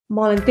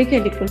ma olen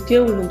tegelikult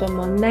jõudnud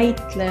oma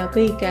näitleja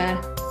kõige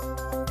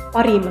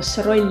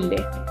parimasse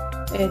rolli.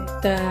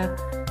 Et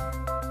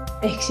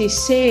ehk siis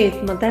see, et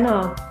ma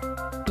täna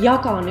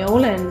jagan ja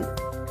olen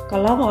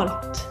ka laval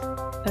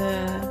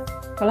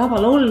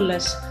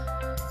olles,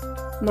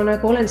 ma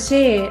nagu olen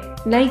see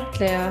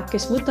näitleja,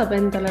 kes võtab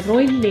endale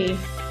rolli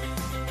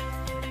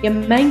ja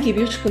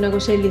mängib justkui nagu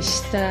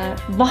sellist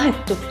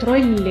vahetut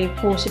rolli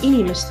koos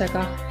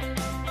inimestega.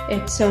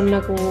 Et see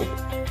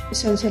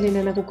on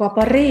selline nagu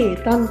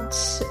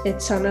kabaree-tants, et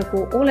sa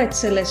nagu oled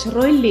selles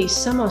rollis,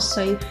 samas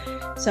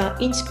sa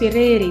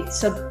inspireerid,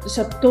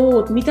 sa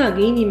tood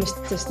midagi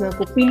inimestest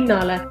nagu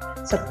pinnale,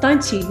 sa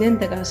tantsid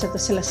nendega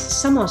selles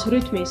samas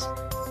rütmis.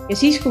 Ja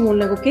siis, kui mul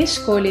nagu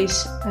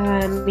keskkoolis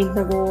mind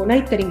nagu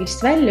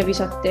näiteringist välja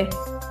visati,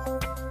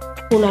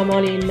 kuna ma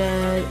olin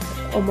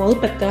oma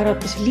õpetaja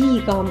arvates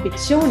liiga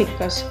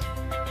ambitsioonikas,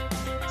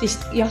 siis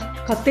jah,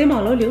 ka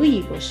temal oli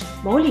õigus.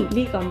 Ma olin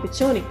liiga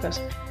ambitsioonikas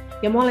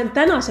ja ma olen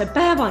tänase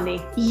päevani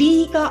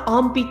liiga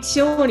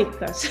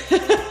ambitsioonikas.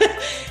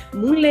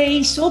 Mulle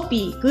ei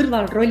sobi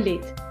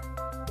kõrvalrollid,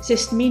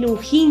 sest minu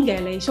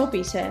hingele ei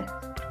sobi see.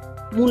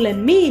 Mulle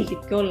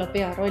meeldibki olla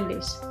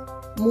pearollis.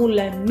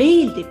 Mulle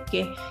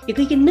meeldibki ja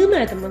kõige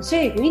nõmedam on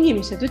see, kui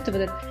inimesed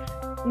ütlevad,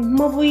 et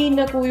ma võin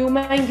nagu ju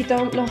mängida,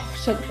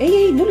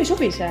 ei, mulle ei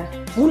sobi see.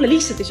 Mulle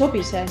lihtsalt ei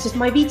sobi see, sest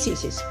ma ei viitsi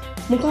siis.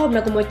 Mul kaob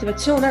nagu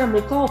motivatsioon ära,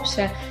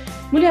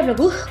 mul jääb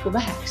nagu õhku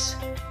väheks.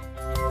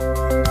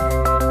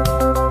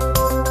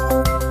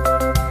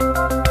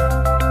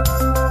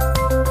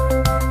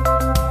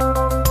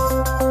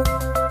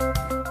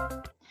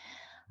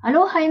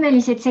 Aloha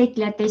imelised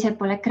seiklejad teisel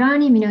pool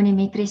ekraani, minu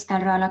nimi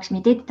Kristal Raalaksmi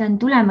Titt on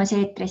tulemas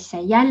eetrisse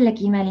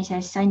jällegi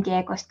imelisest San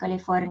Diegost,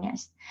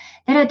 Californiast.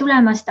 Tere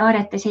tulemast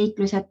Aarete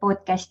seiklused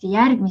podcasti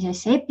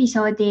järgmisesse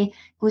episoodi,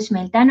 kus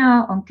meil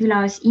täna on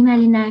külas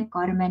imeline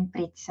Carmen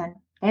Pritson.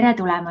 Tere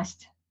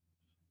tulemast!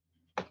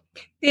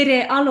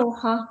 Tere,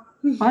 aloha!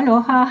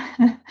 Aloha!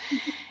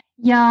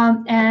 Ja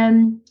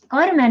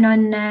Carmen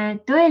on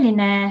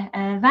tõeline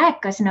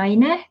väekas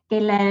naine,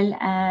 kellel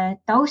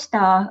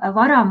tausta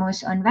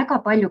varamus on väga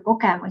palju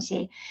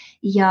kogemusi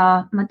ja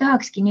ma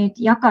tahakski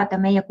nüüd jagada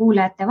meie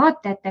kuulajate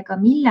vaatajatega,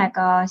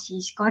 millega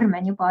siis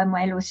Carmen juba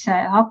oma elus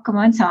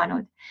hakkama on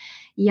saanud.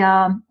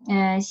 Ja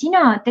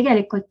sina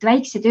tegelikult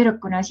väikse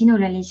tüdrukuna,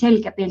 sinul oli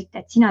selge pilt,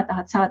 et sina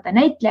tahad saada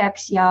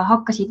näitlejaks ja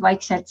hakkasid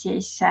vaikselt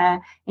siis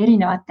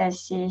erinevates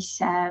siis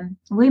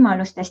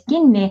võimalustest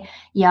kinni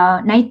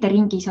ja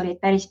näiteringis olid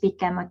päris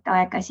pikemat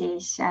aega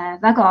siis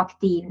väga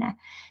aktiivne.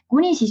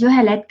 Kuni siis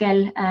ühel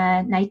hetkel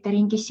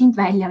näiteringis sind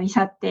välja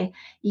visati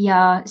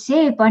ja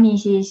see pani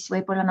siis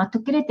võib-olla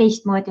natukene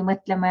teistmoodi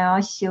mõtlema ja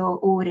asju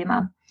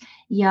uurima.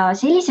 Ja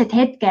sellised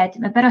hetked,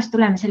 me pärast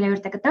tuleme selle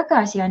juurde ka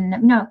tagasi,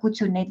 mina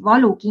kutsun neid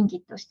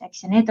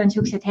valukingitusteks ja need on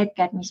sellised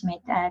hetked, mis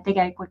meid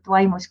tegelikult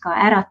vaimus ka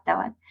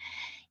äratavad.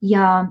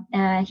 Ja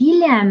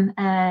hiljem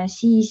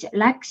siis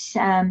läks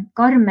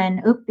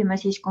Carmen õppima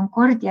siis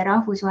Concordia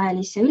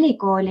rahvusvahelisse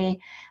ülikooli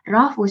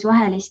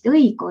rahvusvahelist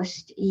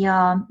õigust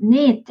ja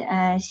need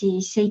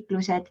siis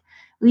seiklused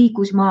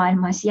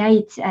õigusmaailmas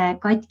jäid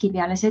katki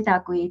peale seda,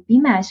 kui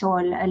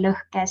pimesool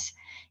lõhkes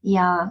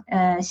ja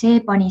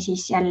see pani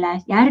siis jälle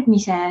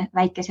järgmise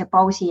väikese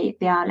pausi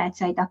peale, et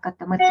said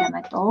hakata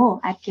mõtlema, et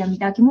äkki on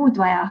midagi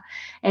muud vaja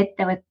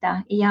ette võtta.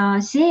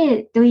 Ja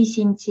see tõi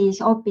sind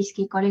siis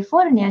hoopiski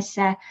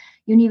Californiasse,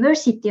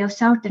 University of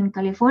Southern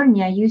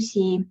California,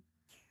 UC,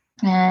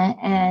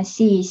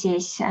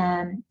 siis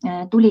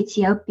tulid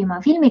siia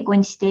õppima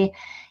filmikunsti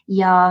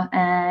ja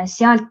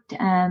sealt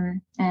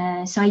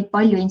said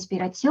palju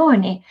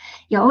inspiratsiooni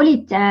ja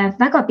olid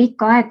väga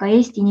pikka aega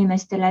Eesti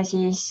inimestele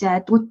siis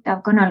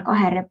tuttav Kanal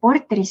 2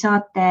 reporteri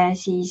saate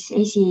siis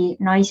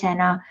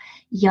esinaisena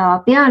ja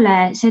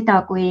peale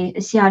seda, kui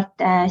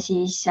sealt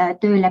siis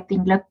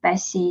tööleping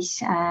lõppes, siis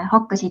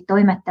hakkasid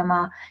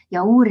toimetama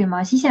ja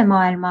uurima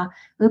sisemaailma,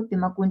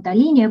 õppima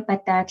kundaliini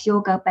õpetajaks,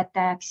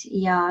 joogaõpetajaks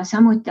ja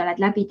samuti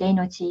oled läbi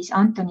teinud siis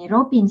Anthony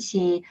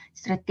Robbinsi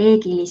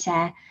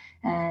strateegilise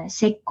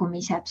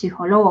sekkumise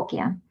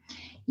psühholoogia.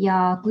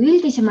 Ja kui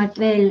üldisemalt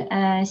veel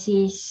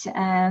siis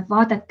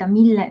vaadata,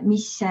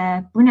 mis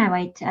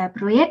põnevaid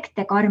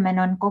projekte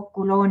Carmen on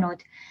kokku loonud,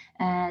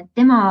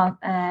 tema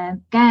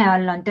käe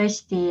all on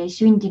tõesti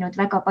sündinud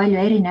väga palju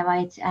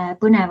erinevaid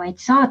põnevaid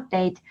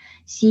saateid,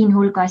 siin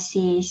hulgas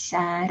siis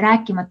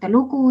Rääkimata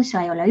lugu,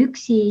 Sa ei ole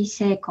üksi,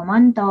 See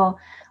komando,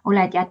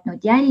 Oled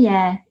jätnud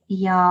jälje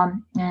ja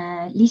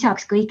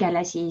lisaks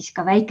kõigele siis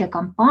ka väike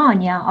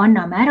kampaania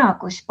Anname ära,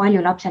 kus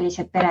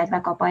paljulapselised pered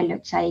väga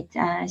paljud said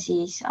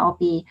siis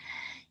abi.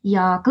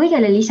 Ja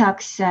kõigele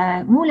lisaks,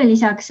 muule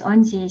lisaks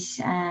on siis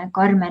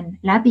Carmen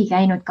läbi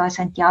käinud ka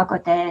Santiago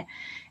de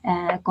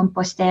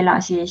Compostela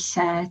siis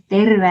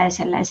terve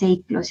selle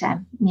seikluse.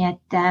 Nii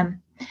et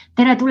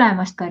tere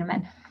tulemast,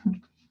 Carmen!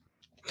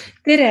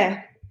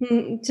 Tere!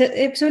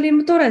 See oli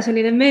tore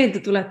selline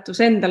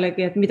meeldetuletus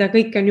endalegi, et mida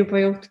kõike on juba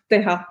jõutud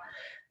teha.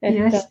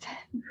 Just.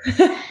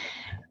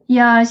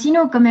 Ja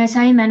sinuga me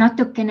saime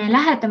natukene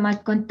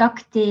lähedamalt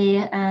kontakti,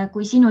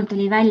 kui sinul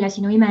tuli välja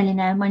sinu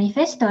imeline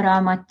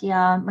manifestoraamat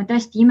ja ma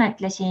tõesti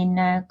imetlesin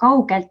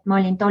kaugelt. Ma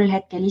olin tol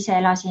hetkel ise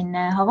elasin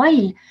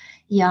Hawaii'l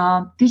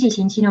ja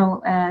küsisin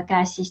sinu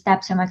käest siis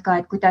täpsemalt ka,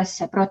 et kuidas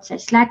see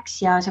protsess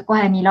läks ja sa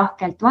kohe nii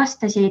lahkelt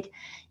vastasid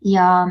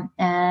ja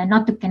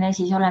natukene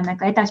siis oleme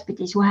ka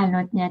edaspidi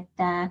suhelnud, nii et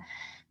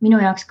minu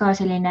jaoks ka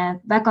selline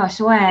väga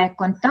soe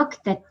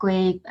kontakt, et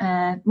kui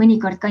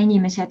mõnikord ka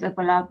inimesed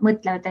võib-olla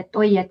mõtlevad, et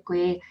oi, et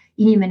kui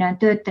inimene on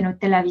töötanud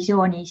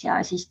televisioonis ja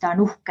siis ta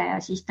on uhke ja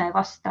siis ta ei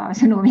vasta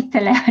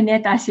sõnumitele ja nii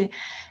edasi.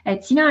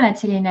 Et sina oled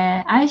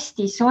selline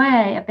hästi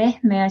soe ja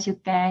pehme ja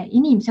sihuke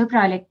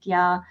inimsõbralik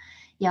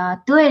ja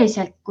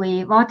tõeliselt,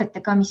 kui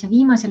vaatate ka, mis sa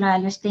viimasel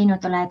ajal just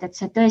teinud oled, et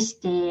sa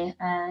tõesti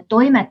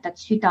toimetad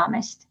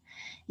südamest.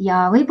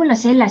 Ja võib-olla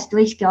sellest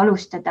võikski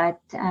alustada,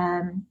 et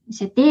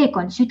see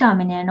teekond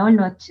südameni on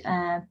olnud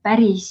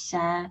päris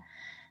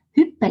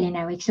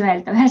hüppeline, võiks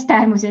öelda, ühest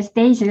äärmusest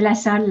teise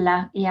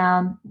üles-alla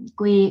ja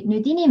kui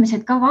nüüd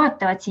inimesed ka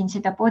vaatavad siin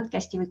seda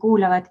podcasti või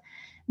kuulavad,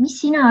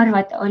 mis sina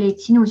arvad, olid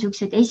sinu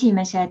siuksed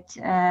esimesed,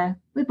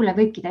 võib-olla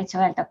võibki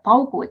täitsa öelda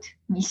paugud,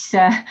 mis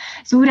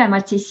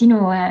suuremalt siis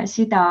sinu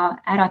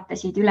süda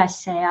äratasid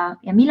ülesse ja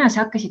millal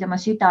sa hakkasid oma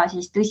süda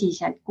siis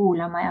tõsiselt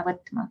kuulama ja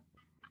võtma?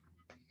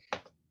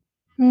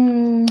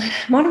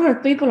 Ma arvan,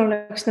 et võib-olla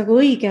oleks nagu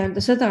õige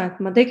öelda seda, et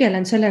ma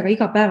tegelen sellega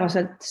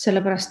igapäevaselt,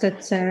 sellepärast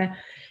et see,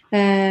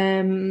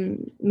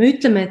 me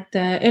ütleme, et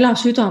ela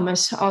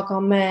südames,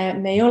 aga me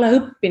ei ole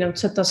õppinud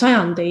seda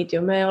sajandeid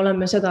ju, me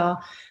oleme seda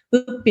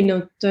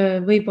õppinud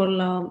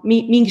võib-olla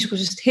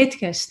mingisugusest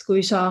hetkest,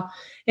 kui sa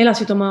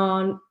elasid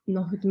oma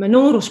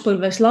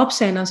nooruspõlves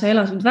lapsena, sa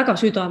elasid väga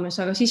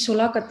südames, aga siis sul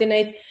hakati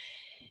neid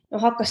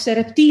hakkas see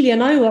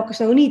reptiilian aju hakkas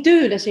nagu nii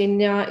tööle siin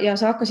ja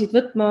sa hakkasid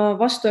võtma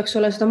vastu, eks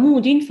ole, seda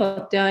muud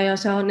infot ja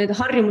sa need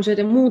harjumused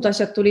ja muud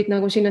asjad tulid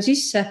nagu sinna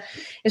sisse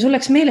ja sul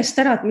läks meelest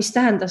ära, et mis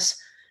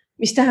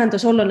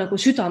tähendas olla nagu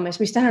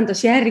südames, mis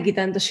tähendas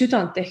järgida enda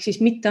südant ehk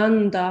siis mitte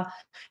anda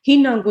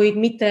hinnanguid,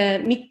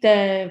 mitte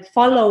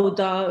follow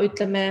da,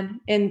 ütleme,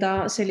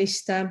 enda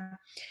sellist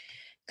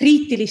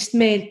kriitilist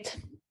meelt.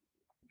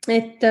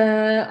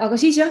 Aga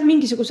siis jah,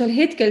 mingisugusel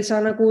hetkel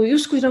sa nagu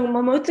justkui nagu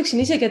ma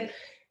ütleksin isegi, et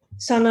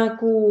sa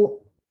nagu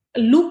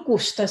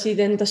lukustasid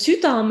enda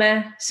südame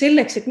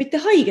selleks, et mitte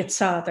haiget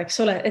saada,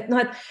 eks ole, et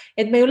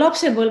me ju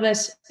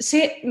lapsepõlves,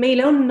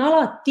 meile on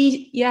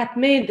alati jääb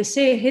meelde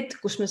see hetk,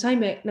 kus me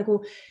saime nagu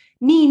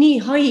nii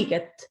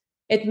haiget,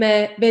 et me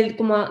veel,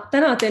 kui ma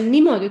täna teen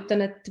niimoodi,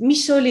 ütlen, et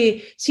mis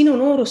oli sinu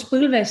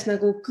nooruspõlves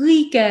nagu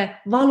kõige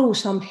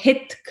valusam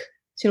hetk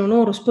sinu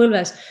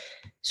nooruspõlves,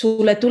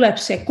 sulle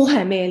tuleb see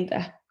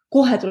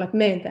kohe tuleb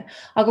meelde.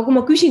 Aga kui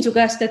ma küsin su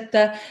käest, et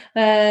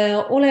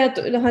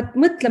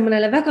mõtle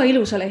mõnele väga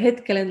ilusale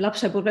hetkele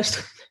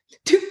lapsepõlvest,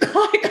 tükk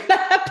aega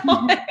läheb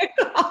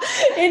aega,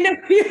 enne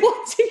kui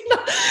jõuad sinna,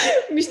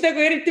 mis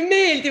nagu eriti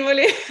meeldiv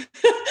oli.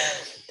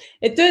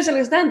 Et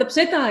ühesõnaga see tähendab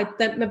seda,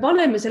 et me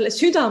paneme selle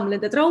südame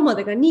nende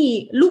traumadega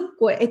nii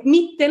lukku, et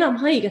mitte enam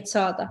haiget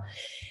saada.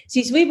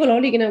 Siis võib-olla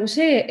oligi nagu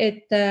see,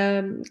 et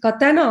ka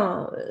täna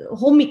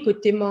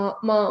hommikuti ma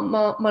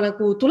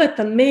nagu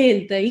tuletan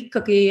meelde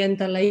ikkagi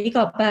endale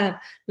iga päev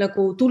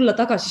nagu tulla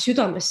tagasi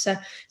südamesse,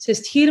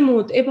 sest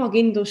hirmud,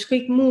 ebakindlus,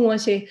 kõik muu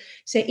asi,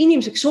 see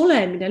inimeseks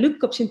olemine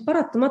lükkab sind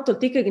paratamatult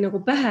ikkagi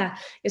nagu pähe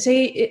ja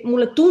see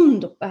mulle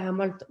tundub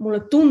vähemalt,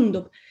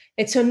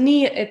 et see on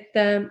nii, et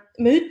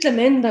me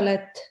ütleme endale,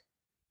 et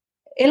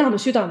elame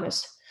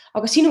südames,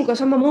 aga sinuga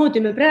samamoodi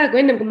me praegu,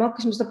 ennem kui me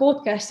hakkasime seda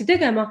podcasti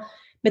tegema,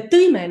 me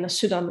tõime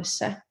ennast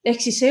südamesse. Ehk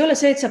siis ei ole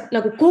see, et sa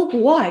nagu kogu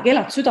aeg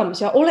elad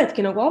südames ja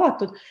oledki nagu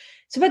avatud.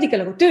 Sa pead ikka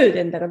nagu tööd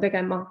endaga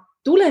tegema.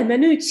 Tuleme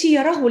nüüd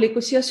siia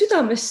rahulikult siia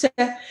südamesse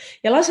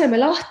ja laseme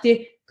lahti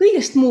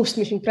kõigest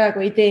muust, mis mind praegu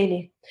ei teeni.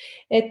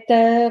 Et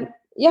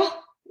jah,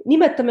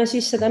 nimetame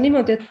siis seda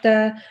niimoodi,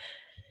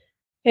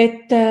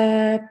 et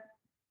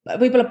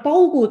võib-olla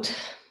paugud,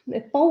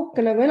 et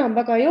pauke nagu enam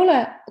väga ei ole,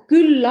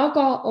 küll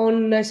aga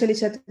on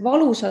sellised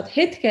valusad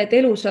hetked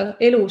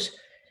elus,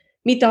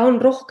 mida on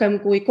rohkem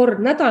kui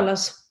kord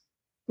nädalas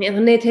ja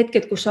need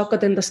hetked, kus sa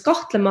hakkad endast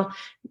kahtlema,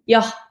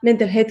 jah,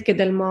 nendel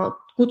hetkedel ma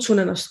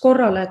kutsun ennast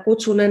korrale,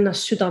 kutsun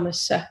ennast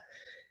südamesse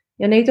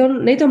ja neid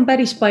on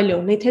päris palju,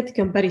 neid hetki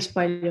on päris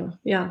palju,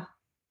 jah.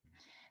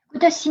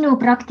 Kuidas sinu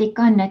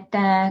praktika on, et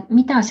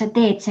mida sa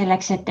teed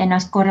selleks, et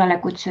ennast korrale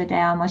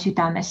kutsuda ja oma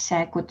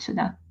südamesse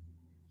kutsuda?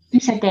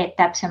 Mis sa teed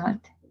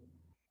täpsemalt?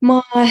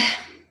 Ma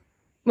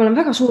olen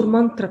väga suur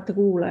mantrate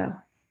kuulaja.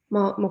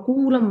 Ma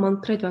kuulan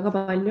mantraid väga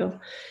palju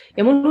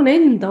ja mul on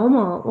enda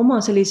oma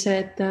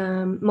sellised,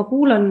 ma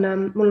kuulan,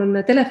 mul on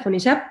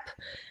telefonis äpp,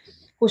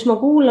 kus ma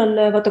kuulan,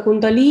 vaata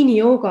kundaliini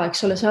jooga,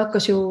 eks ole, see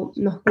hakkas ju,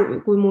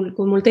 kui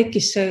mul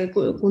tekkis see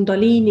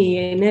kundaliini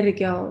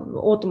energia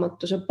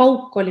ootamatuse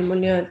pauk oli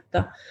mul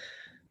nii-öelda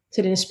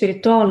selline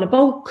spirituaalne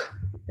pauk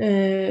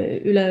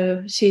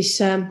üleöö, siis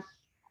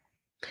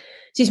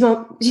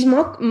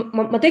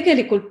ma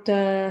tegelikult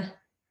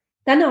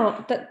täna,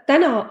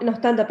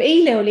 tähendab,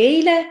 eile oli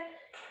eile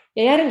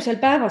ja järgmisel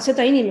päeval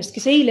seda inimest,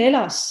 kes eile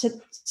elas,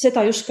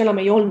 seda just enam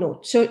ei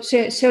olnud.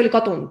 See oli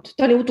kadunud,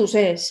 ta oli udu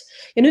sees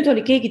ja nüüd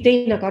oli keegi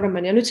teine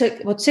Carmen ja nüüd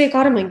see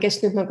Carmen,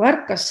 kes nüüd nagu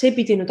ärkas, see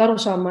pidi nüüd aru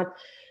saama, et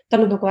ta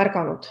on nüüd nagu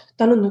ärganud,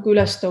 ta on nüüd nagu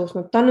üles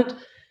tõusnud, ta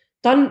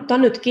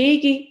on nüüd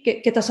keegi,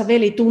 keda sa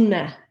veel ei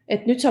tunne,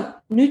 et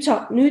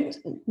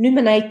nüüd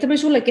me näitame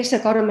sulle, kes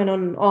see Carmen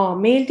on.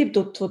 Meeldib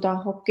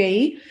tutvuda,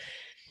 okei.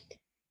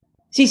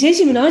 Siis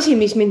esimene asi,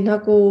 mis mind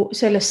nagu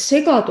sellest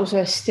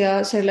segadusest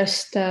ja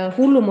sellest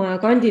hullumaja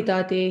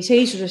kandidaadi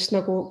seisusest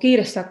nagu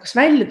kiiresti hakkas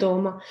välja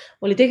tooma,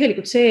 oli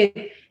tegelikult see,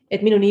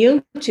 et minuni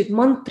jõudsid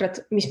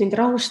mantrad, mis mind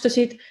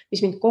rahustasid,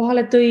 mis mind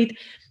kohale tõid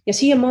ja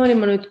siiamaani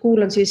ma nüüd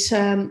kuulan siis,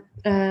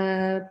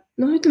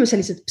 ütleme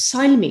sellised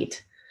psalmid,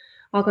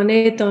 aga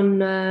need on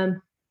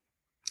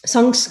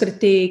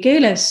sanskriti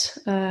keeles,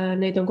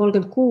 neid on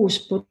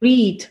 36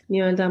 puriid,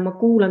 nii-öelda ma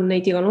kuulan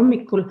neid igal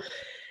hommikul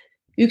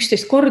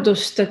 11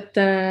 kordust, et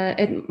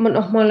ma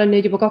olen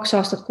neid juba 2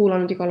 aastat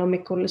kuulanud igal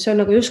hommikul. See on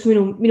nagu just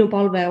minu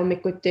palve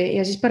hommikuti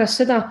ja siis pärast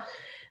seda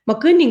ma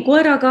kõnnin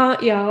koeraga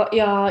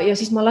ja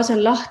siis ma lasen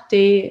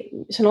lahti,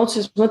 sõna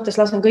otseses mõttes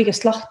lasen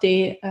kõigest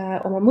lahti,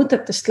 oma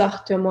mõtetest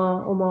lahti,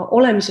 oma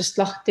olemisest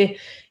lahti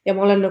ja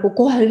ma olen nagu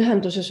kohe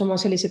ühenduses oma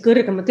sellise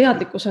kõrgema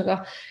teadlikkusega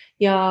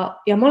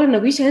ja ma olen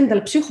nagu ise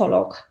endale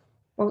psühholoog.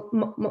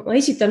 Ma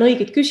esitan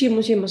õigeid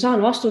küsimusi, ma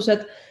saan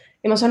vastused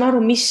ja ma saan aru,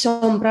 mis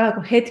on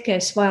praegu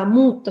hetkes vaja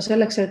muuta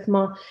selleks, et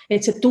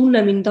see tunne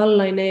mind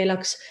alla ei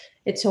neelaks,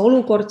 et see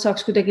olukord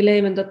saaks kuidagi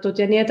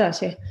leevendatud ja nii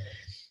edasi.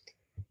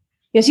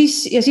 Ja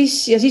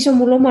siis on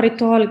mul oma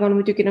rituaal ka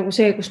muidugi nagu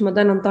see, kus ma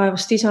tänan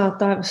taevast isa,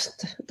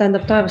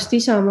 taevast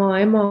isa, maa,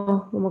 ema,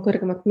 oma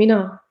kõrgemat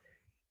mina,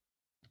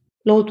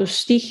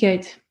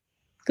 loodustihjaid,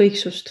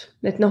 kõiksust.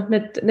 Et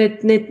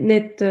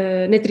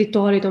need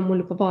rituaalid on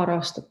mul juba paar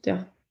aastat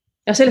ja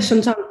sellest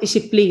on saanud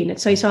distsipliin,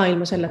 et sa ei saa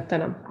ilma selleta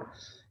enam.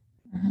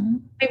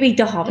 Või ei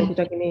taha või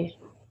kuidagi nii.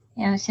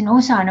 Ja see on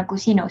osa nagu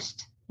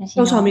sinust.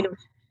 Osa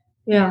minust,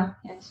 jaa.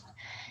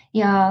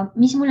 Ja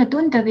mis mulle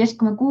tundub, just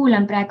kui ma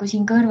kuulan praegu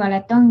siin kõrval,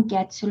 et ongi,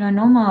 et sul on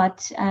omad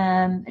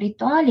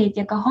rituaalid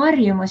ja ka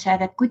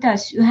harjumused, et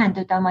kuidas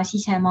ühenduda oma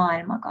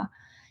sisemaailmaga.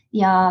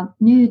 Ja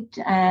nüüd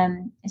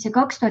see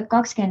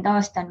 2020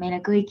 aasta on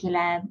meile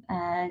kõigile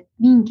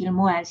mingil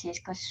moel siis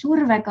kas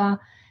survega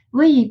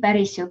või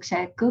päris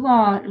siukse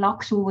kõva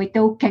laksu või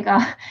tõukega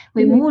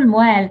või muul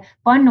moel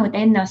pannud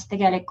ennast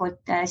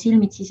tegelikult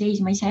silmitsi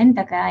seisma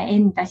iseendaga ja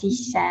enda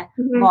sisse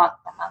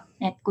vaatama.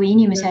 Et kui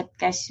inimesed,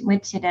 kes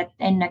mõtlesid, et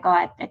enne ka,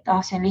 et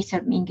see on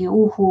lihtsalt mingi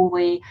uhu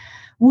või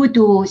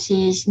udu,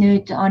 siis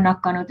nüüd on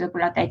hakanud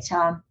võib-olla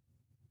täitsa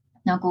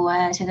nagu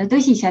seda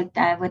tõsiselt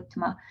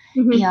võtma.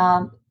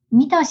 Ja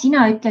mida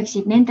sina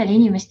ütleksid nendele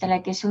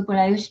inimestele, kes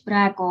võib-olla just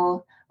praegu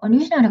on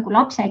üsna nagu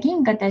lapse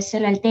kingades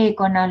sellel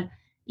teekonnal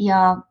ja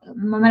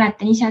ma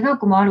mäletan ise ka,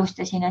 kui ma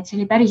alustasin, et see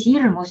oli päris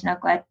hirmus,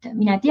 nagu, et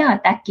mine tea,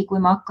 et äkki kui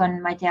ma hakkan,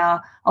 ma ei tea,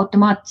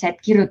 automaatset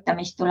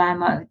kirjutamist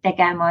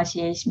tegema,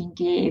 siis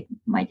mingi,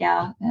 ma ei tea,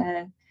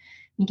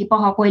 mingi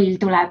paha koll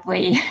tuleb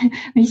või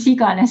mis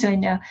iganes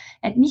on ju.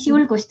 Et mis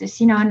julgustus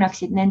sina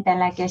annaksid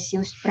nendele, kes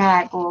just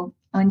praegu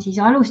on siis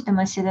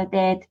alustamas seda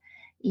teed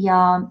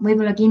ja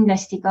võib-olla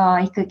kindlasti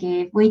ka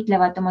ikkagi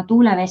võitlevad oma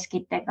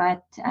tuuleveskitega,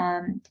 et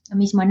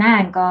mis ma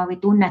näen ka või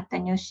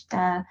tunnetan just,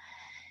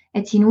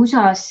 et siin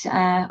USA-s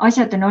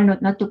asjad on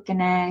olnud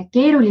natukene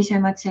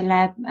keerulisemad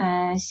selle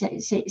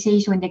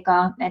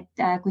seisundiga, et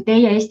kui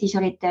teie Eestis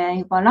olite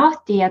juba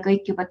lahti ja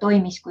kõik juba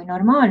toimis kui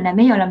normaalne,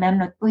 meie oleme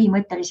olnud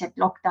põhimõtteliselt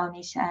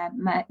lockdownis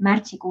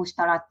märtsikuust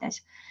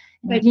alates.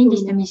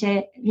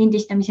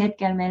 Lindistamise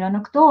hetkel meil on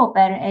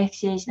oktoober, ehk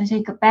siis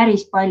see ikka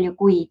päris palju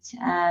kuid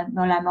me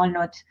oleme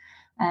olnud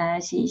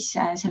siis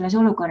selles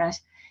olukorras.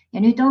 Ja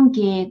nüüd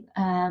ongi,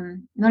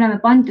 me oleme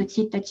pandud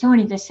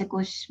situatsioonidesse,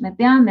 kus me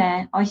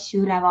peame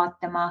asju üle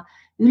vaatama,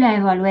 üle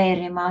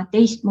evalueerima,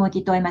 teistmoodi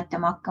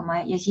toimetama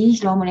hakkama ja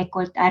siis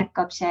loomulikult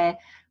ärkab see,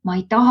 ma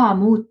ei taha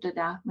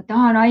muutuda, ma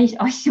tahan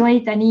asju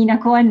hoida nii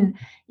nagu on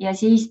ja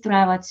siis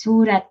tulevad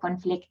suured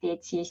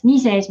konfliktid siis nii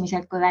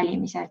seesmiselt kui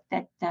välimiselt,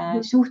 et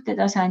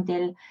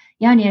suhtetasandil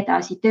ja nii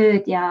edasi,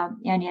 tööd ja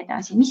nii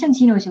edasi. Mis on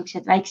sinu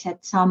sellised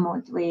väiksed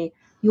sammud või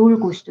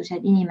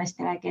julgustused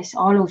inimestele, kes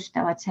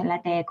alustavad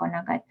selle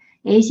teekonnaga, et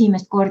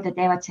esimest korda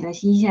teevad selle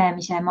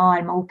sisemise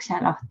maailma ukse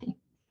lahti?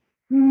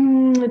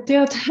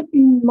 Tead,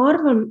 ma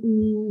arvan,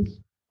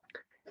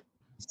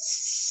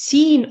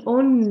 siin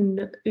on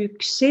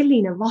üks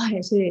selline vahe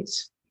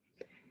sees.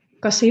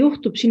 Kas see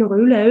juhtub sinuga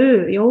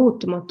üleöö ja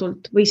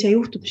ootamatult või see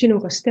juhtub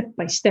sinuga step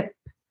by step?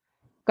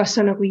 Kas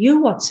sa nagu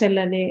jõuad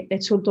selleni,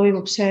 et sul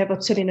toimub see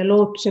selline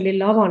lootuse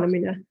lille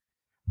avanemine?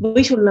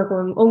 Või sul nagu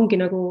ongi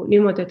nagu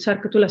niimoodi, et sa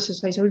ärkad üles ja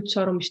sa ei saa üldse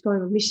aru,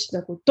 mis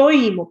nagu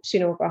toimub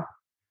sinuga.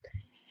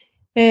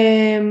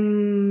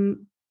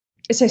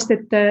 Sest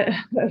et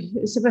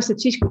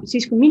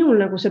siis kui minul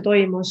nagu see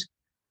toimus,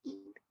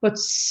 võt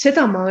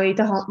seda ma ei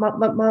taha,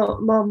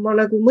 ma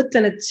nagu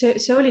mõtlen, et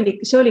see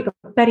oli ka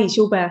päris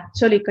jube,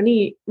 see oli ka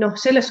nii,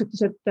 selles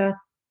suhtes, et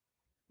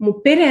mu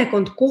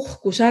perekond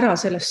kohkus ära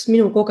sellest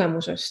minu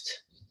kogemusest.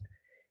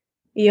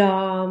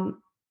 Ja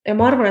ja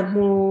ma arvan, et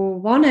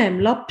mu vanem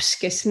laps,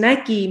 kes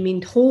nägi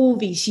mind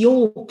hoovis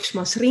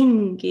jooksmas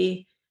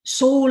ringi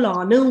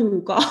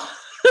soolanõuga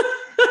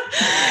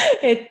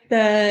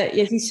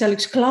ja siis seal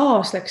üks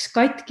klaas läks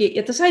katki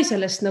ja ta sai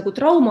sellest nagu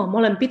trauma. Ma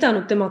olen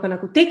pidanud temaga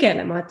nagu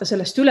tegelema, et ta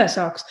sellest üle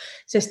saaks,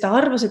 sest ta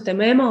arvas, et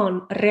tema ema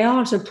on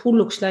reaalselt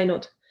hulluks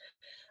läinud.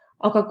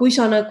 Aga kui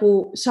sa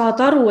nagu saad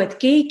aru, et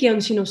keegi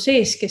on sinu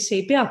sees, kes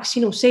ei peaks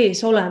sinu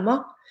sees olema,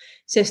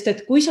 sest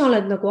et kui sa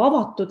oled nagu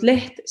avatud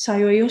leht, sa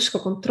ju ei oska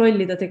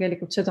kontrollida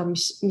tegelikult seda,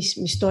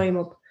 mis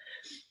toimub.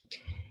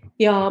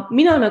 Ja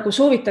mina nagu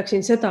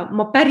soovitaksin seda,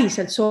 ma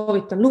päriselt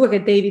soovitan,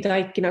 lugege David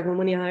Icke'i nagu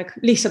mõni aeg,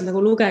 lihtsalt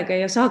nagu lugege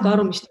ja saage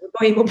aru, mis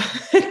toimub.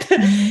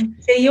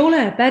 See ei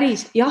ole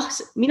päris, jah,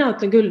 mina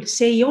ütlen küll,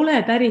 see ei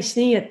ole päris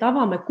nii, et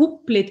avame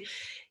kuplid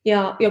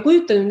ja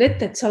kujuta nüüd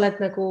ette, et sa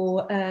oled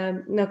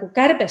nagu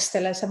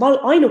kärbestele, see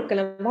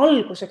ainukene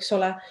valgus, eks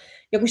ole.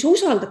 Ja kui sa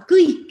usaldad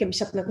kõike,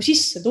 mis sealt nagu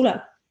sisse tuleb,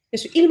 ja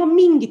ilma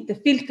mingite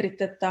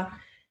filtriteta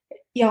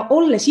ja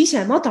olles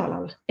ise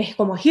madalal ehk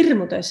oma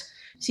hirmudes,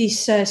 siis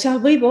seal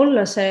võib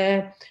olla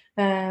see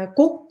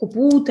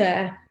kokkupuude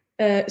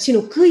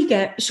sinu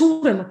kõige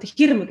suuremate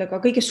hirmudega,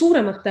 kõige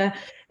suuremate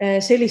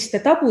selliste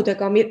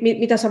tabudega,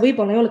 mida sa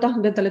võib-olla ei ole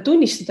tahtnud endale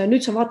tunnistada.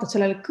 Nüüd sa vaatad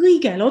sellele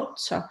kõigele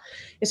otsa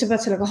ja sa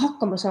pead sellega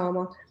hakkama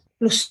saama.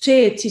 Pluss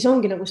see, et siis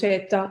ongi nagu see,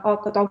 et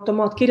hakkad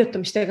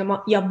automaatkirjutamist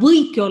tegema ja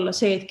võibki olla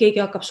see, et keegi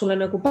hakkab sulle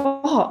nagu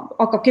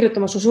hakkab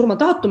kirjutama su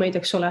surmadaatumeid,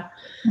 eks ole.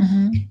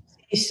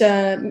 Siis,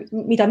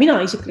 mida mina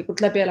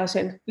isiklikult läbi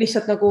elasin,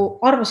 lihtsalt nagu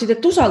arvasid,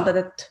 et usaldad,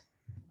 et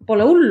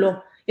pole hullu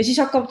ja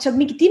siis hakkab sealt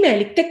mingit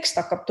imelik tekst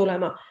hakkab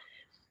tulema.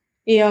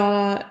 Ja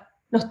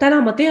täna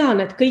ma tean,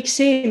 et kõik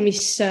see,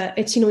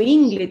 et sinu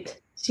inglid,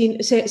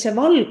 see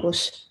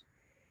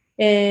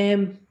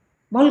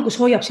valgus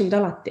hoiab sind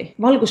alati.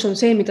 Valgus on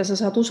see, mida sa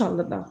saad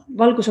usaldada.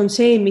 Valgus on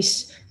see,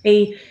 mis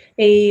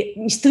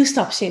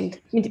tõstab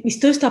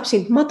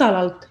sind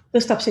madalalt,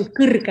 tõstab sind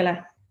kõrgele.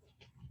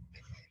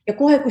 Ja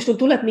kohe, kui sul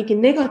tuleb mingi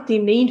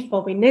negatiivne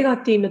info või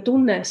negatiivne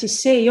tunne, siis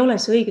see ei ole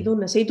see õige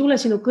tunne. See ei tule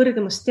sinu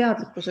kõrgemast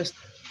teadlikkusest.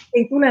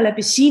 Ei tule läbi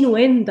sinu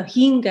enda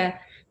hinge,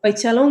 vaid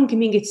seal ongi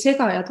mingid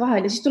segajad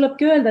vahel. Ja siis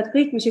tulebki öelda, et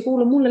kõik, mis ei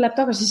kuulu mulle, läheb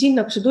tagasi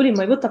sinna, kus see tuli.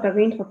 Ma ei võta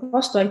praegu infot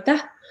vastu, aitäh.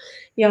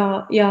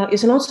 Ja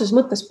selle otseses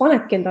mõttes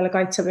panedki endale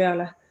kaitse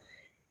peale.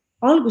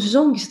 Alguses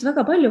ongi seda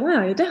väga palju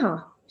vaja ju teha.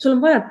 Sul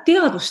on vaja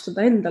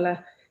teadvustada endale,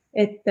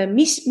 et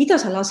mida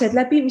sa lased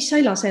läbi, mis sa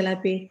ei lase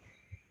läbi.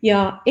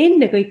 Ja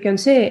enne kõike on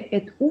see,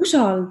 et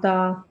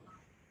usalda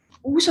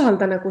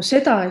nagu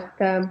seda, et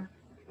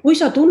kui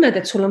sa tunned,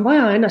 et sul on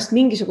vaja ennast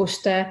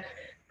mingisuguste,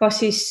 kas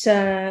siis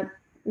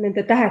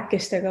nende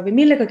tähekestega või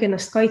millegagi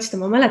ennast kaitsta.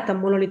 Ma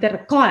mäletan, mul oli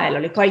terve kael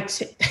oli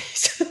kaitseid.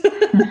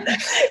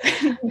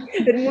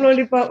 Mul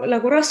oli juba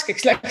nagu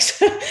raskeks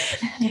läks.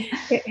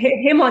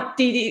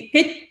 Hematiidi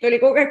kett oli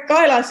kogu aeg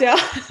kaelas ja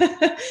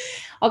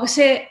aga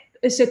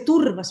see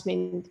turvas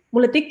mind.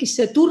 Mulle tekkis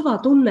see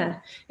turvatunne,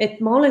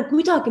 et ma olen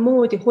kuidagi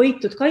moodi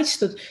hoitud,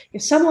 kaitstud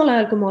ja samal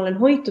ajal, kui ma olen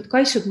hoitud,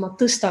 kaitstud, ma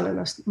tõstan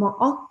ennast. Ma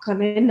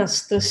hakkan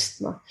ennast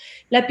tõstma.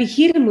 Läbi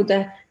hirmude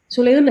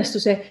sul ei õnnestu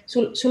see,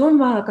 sul on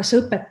vaja kas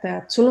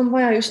õpetajat, sul on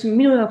vaja just,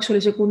 minu jaoks oli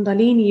see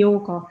kundaliini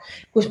jooga,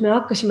 kus me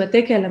hakkasime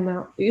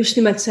tegelema just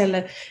nimelt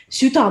selle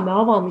südame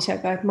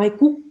avamisega, et ma ei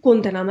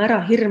kukkunud enam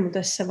ära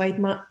hirmudesse, vaid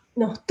ma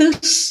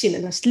tõstsin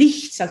ennast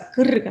lihtsalt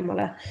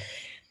kõrgemale.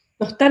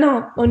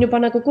 Täna on juba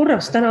nagu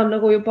korras, täna on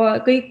nagu juba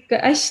kõik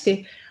hästi,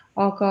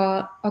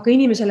 aga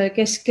inimesele,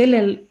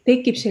 kellel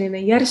tekib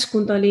selline järsk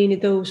kundaliini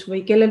tõus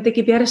või kellel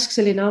tekib järsk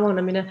selline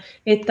avanemine,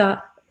 et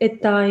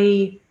ta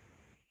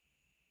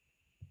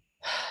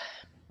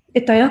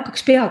ei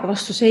hakkaks peaga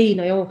vastu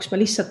seina jooksma,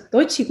 lihtsalt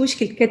otsi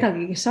kuskilt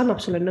kedagi, kes annab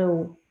sulle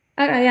nõu.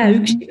 Ära jää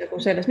üksi nagu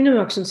selles. Minu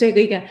jaoks on see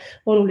kõige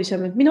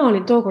olulisem, et mina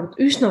olin tookord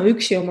üsna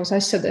üksi omas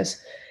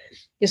asjades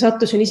ja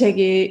sattusin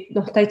isegi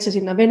täitsa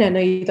sinna vene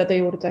nõidade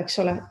juurde, eks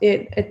ole.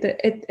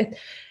 Et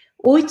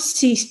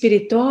otsi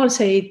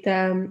spirituaalseid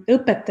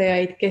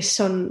õpetajaid,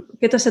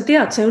 keda sa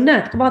tead, sa ju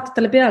näed, kui vaatad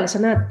talle peale, sa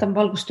näed, ta on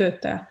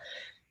valgustöötaja.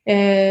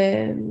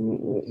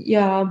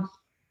 Ja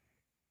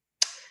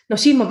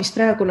siin ma vist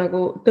praegu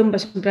nagu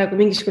tõmbasin praegu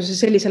mingisuguse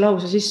sellise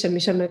lause sisse,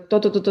 mis on, et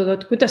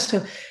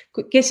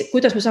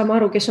kuidas me saame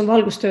aru, kes on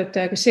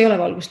valgustöötaja, kes ei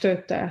ole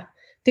valgustöötaja.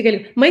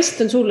 Tegelikult ma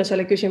esitan sulle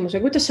selle küsimuse,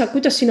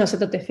 kuidas sina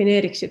seda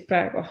defineeriksid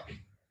praegu?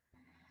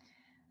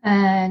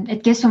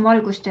 Et kes on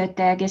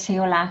valgustöötaja, kes ei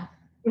ole?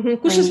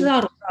 Kus sa seda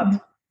aru saad?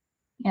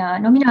 Ja,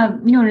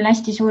 minul on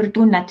hästi suur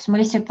tunnetus, ma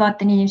lihtsalt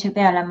vaatan inimese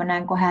peale, ma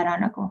näen kohe ära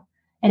nagu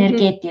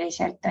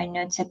energeetiliselt, on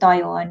ju, et see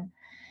taju on.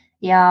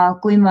 Ja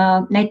kui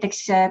ma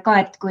näiteks ka,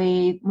 et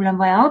kui mul on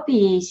vaja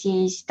abi,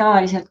 siis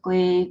tavaliselt,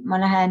 kui ma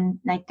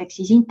lähen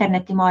näiteks siis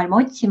internetimaailma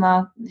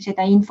otsima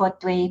seda infot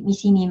või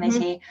mis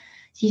inimesi,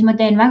 siis ma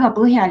teen väga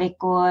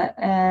põhjaliku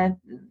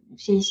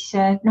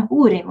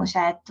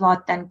uurimuse, et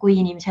vaatan, kui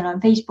inimesel on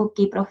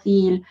Facebooki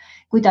profiil,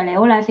 kui tal ei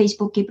ole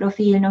Facebooki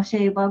profiil,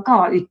 see juba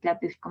ka ütleb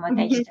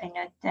 1,2,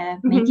 et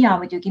me ei tea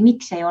muidugi,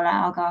 miks ei ole,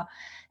 aga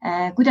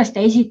kuidas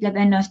ta esitleb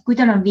ennast, kui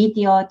tal on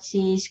videod,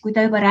 siis kui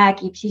ta juba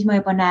räägib, siis ma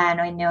juba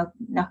näen, on ju,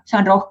 noh,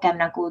 saan rohkem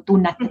nagu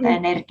tunnetada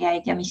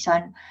energiaid ja mis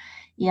on.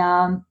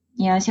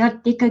 Ja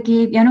sealt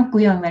ikkagi, ja noh,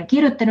 kui on veel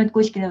kirjutanud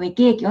kuskile või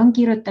keegi on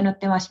kirjutanud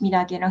temast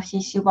midagi, noh,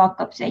 siis juba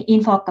hakkab see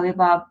info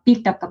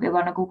pilt hakkab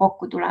juba nagu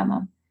kokku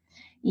tulema.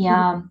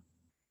 Ja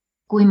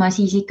kui ma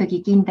siis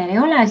ikkagi kindel ei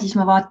ole, siis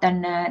ma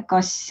vaatan,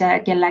 kas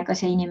kellega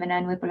see inimene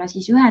on võib-olla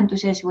siis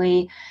ühenduses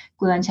või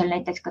kui on seal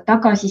näiteks ka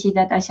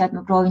tagasisided asjad,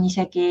 ma proovin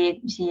isegi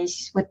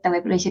siis võtta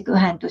võib-olla isegi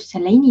ühendust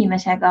selle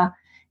inimesega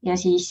ja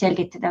siis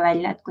selgitada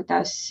välja, et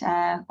kuidas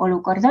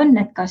olukord on,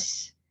 et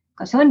kas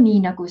on nii,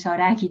 nagu sa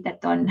räägid,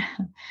 et on.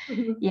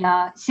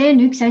 Ja see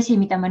on üks asi,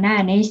 mida ma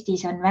näen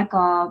Eestis on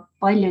väga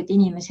paljud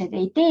inimesed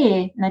ei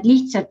tee, nad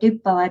lihtsalt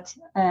hüppavad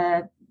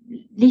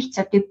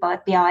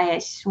pea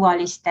ees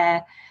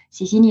suvaliste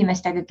siis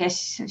inimestega, kes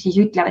siis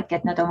ütlevadki,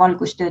 et nad on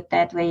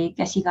valgustöötajad või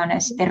kes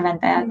iganes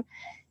tervendajad.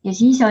 Ja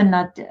siis on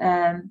nad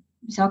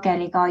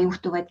sageli ka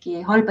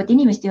juhtuvadki halbade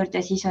inimeste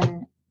juurde, siis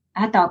on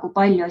häda kui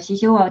palju,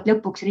 siis jõuavad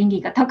lõpuks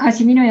ringiga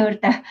tagasi minu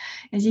juurde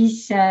ja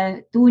siis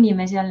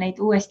tuunime seal neid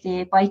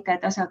uuesti paika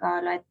ja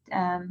tasakaalu,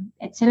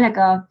 et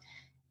sellega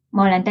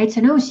ma olen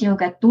täitsa nõus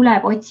sinuga, et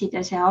tuleb otsida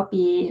see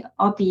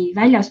abi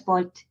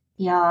väljaspoolt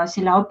ja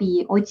selle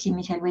abi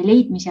otsimisel või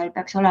leidmisel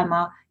peaks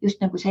olema,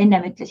 just nagu sa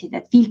ennem ütlesid,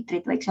 et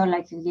filtrid võiks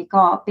olla ikkagi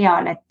ka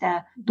peal, et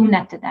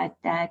tunnetada,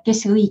 et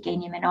kes see õige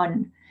inimene on.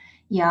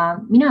 Ja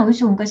mina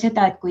usun ka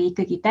seda, et kui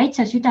ikkagi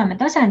täitsa südame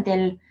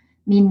tasandil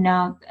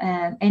minna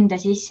enda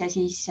sisse,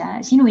 siis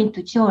sinu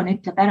intuitsioon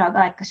ütleb ära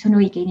ka, et kas on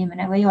õige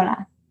inimene või ei ole.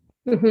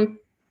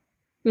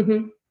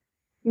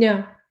 Ja,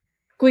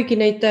 kuigi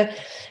neid,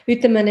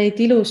 ütleme neid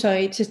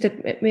ilusaid, sest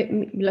et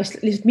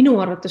lihtsalt minu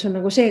arvates on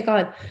nagu see ka,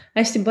 et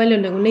hästi palju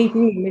on nagu neid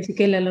inimesi,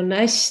 kellel on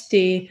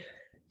hästi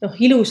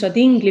ilusad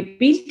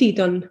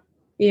inglipildid on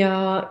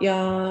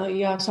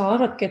ja sa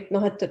arvadki,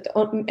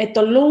 et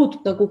on loodud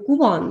nagu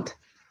kuvand,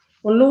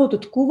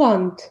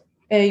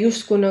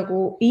 justkui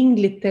nagu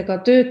inglitega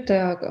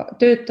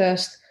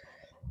töötajast.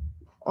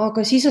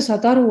 Aga siis sa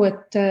saad aru,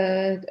 et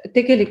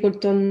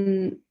tegelikult on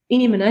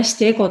inimene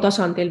hästi ego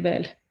tasandil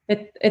veel,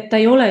 et ta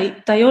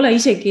ei ole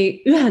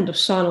isegi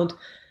ühendust saanud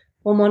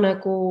oma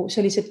nagu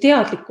sellise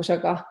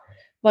teadlikkusega,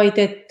 vaid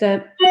et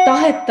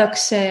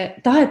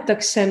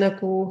tahetakse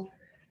nagu,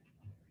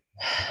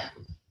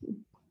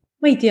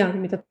 ma ei tea,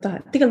 mida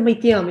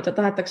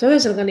tahetakse.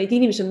 Ühesõnaga neid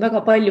inimesi on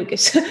väga palju,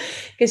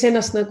 kes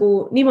ennast nagu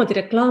niimoodi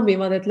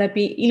reklaamivad, et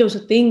läbi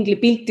ilusate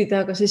inglipiltide,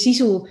 aga see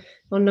sisu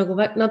on nagu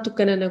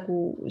natukene nagu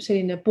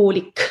selline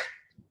poolik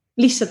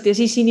lihtsalt ja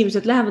siis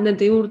inimesed lähevad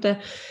nende juurde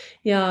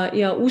ja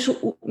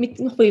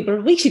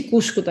võib-olla võiksid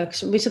uskuda,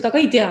 eks, või seda ka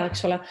ei tea,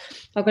 eks ole,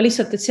 aga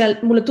lihtsalt, et seal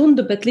mulle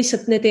tundub, et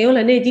lihtsalt need ei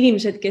ole need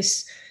inimesed,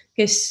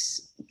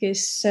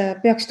 kes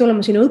peaksid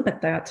olema sinu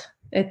õpetajad,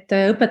 et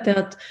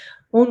õpetajad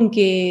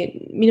ongi,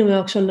 minu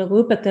jaoks on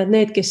nagu õpetajad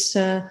need,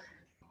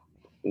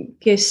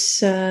 kes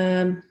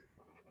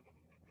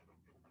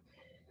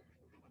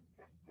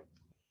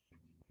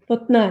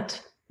vot näed,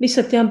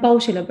 lihtsalt jään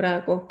pausile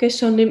praegu,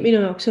 kes on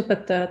minu jaoks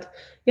õpetajad.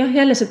 Jah,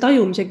 jälle see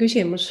tajumise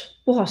küsimus,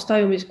 puhas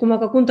tajumis. Kui ma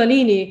ka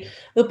Kundaliini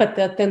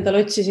õpetajat endal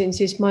otsisin,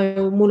 siis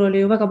mul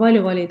oli ju väga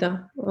palju valida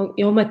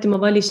ja ometi ma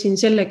valisin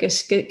selle,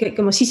 kes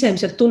ma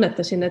sisemiselt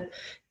tunnetasin, et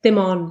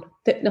tema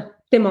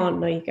on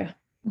õige.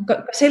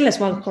 Ka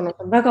selles valdkonnas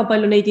on väga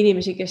palju neid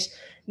inimesi, kes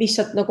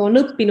lihtsalt nagu on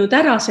õppinud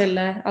ära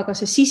selle, aga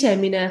see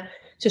sisemine,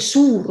 see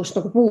suurus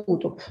nagu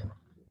puudub.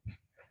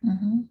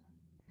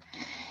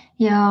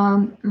 Ja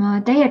ma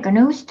täiega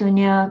nõustun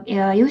ja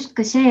just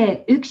ka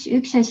see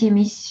üks asi,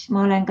 mis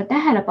ma olen ka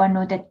tähele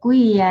pannud, et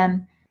kui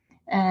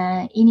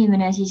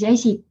inimene siis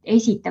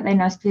esitab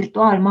ennast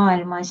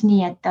virtuaalmaailmas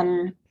nii, et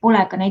tal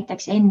pole ka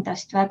näiteks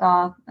endast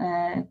väga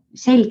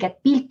selget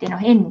pilti,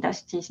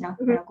 endast siis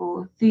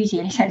nagu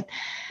füüsiliselt,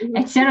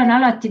 et seal on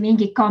alati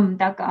mingi kamm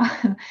taga,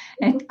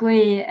 et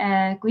kui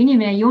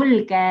inimene ei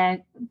julge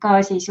ka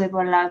siis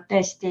võib-olla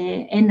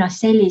tõesti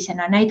ennast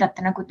sellisena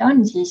näidata, nagu ta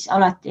on, siis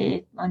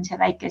alati on see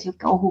väike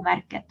sihuke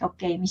ohumärk, et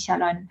okei, mis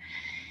seal on.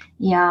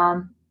 Ja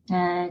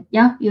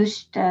jah,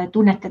 just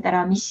tunnetada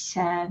ära, mis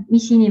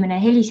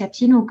inimene heliseb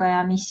sinuga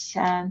ja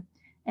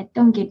et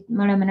ongi,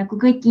 me oleme nagu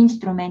kõik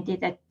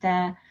instrumendid, et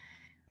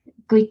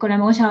kõik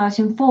oleme osa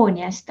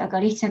sümfooniast,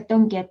 aga lihtsalt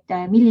ongi, et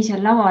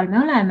millisel laval me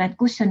oleme, et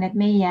kus on need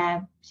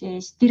meie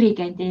siis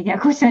dirigendid ja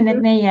kus on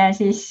need meie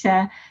siis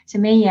see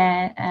meie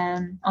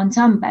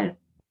ansambel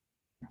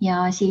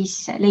ja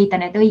siis leida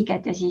need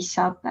õiged ja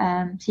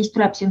siis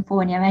tuleb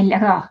sümfoonia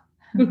välja ka.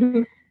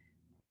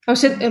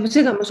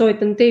 Seda ma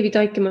soovitan, David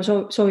Icke ma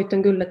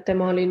soovitan küll, et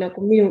tema oli nagu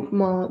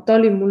ta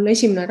oli mul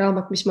esimene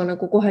raamat, mis ma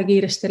nagu kohe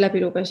kiiresti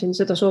läbi lugesin,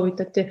 seda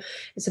soovitati,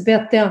 et sa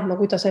pead teadma,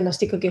 kuidas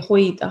ennast ikkagi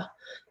hoida,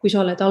 kui sa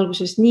oled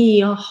alguses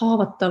nii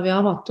haavatav ja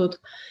avatud,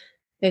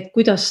 et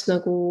kuidas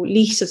nagu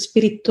lihtsalt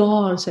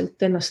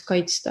spirituaalselt ennast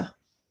kaitsta.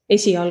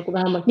 Esialgu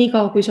vähemalt, nii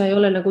kaua, kui sa ei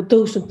ole nagu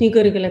tõusnud nii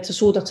kõrgele, et sa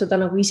suudad seda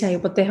nagu ise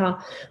juba teha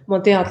oma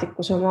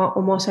teadlikkuse,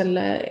 oma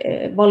selle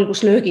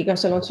valguslöögiga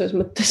seal otseses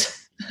mõttes.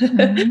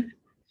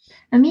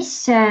 No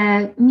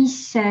mis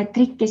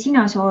trikke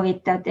sina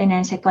soovitad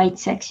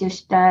enesekaitseks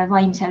just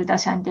vaimsel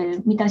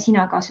tasandil, mida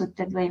sina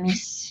kasutad või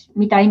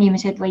mida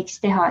inimesed võiks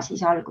teha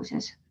siis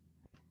alguses?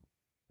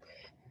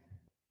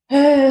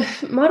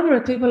 Ma arvan,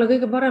 et võib-olla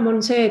kõige parem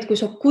on see, et kui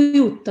sa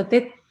kujutad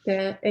ette,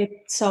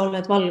 et sa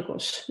oled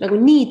valgus,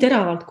 nagu nii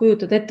teravalt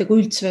kujutad ette,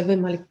 kui üldse veel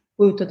võimalik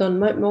kujutada on.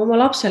 Ma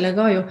oma lapsele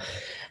ka ju,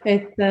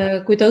 et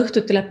kui ta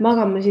õhtuti läheb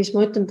magama, siis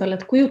ma ütlen talle,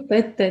 et kujuta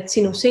ette, et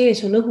sinu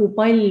sees on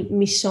õhupall,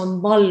 mis on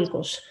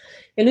valgus.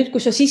 Ja nüüd,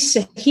 kui sa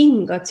sisse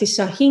hingad, siis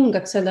sa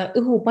hingad selle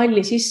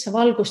õhupalli sisse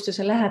valgust ja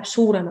see läheb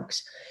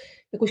suuremaks.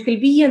 Ja kuskil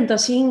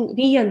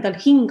viiendal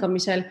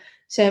hingamisel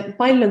see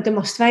pall on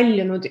temast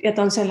väljunud ja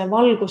ta on selle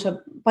valguse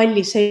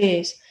palli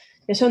sees.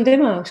 Ja see on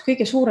tema jaoks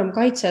kõige suurem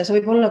kaitse. See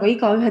võib olla ka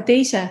iga ühe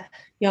teise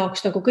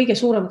jaoks nagu kõige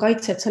suurem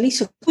kaitse, et sa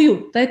lihtsalt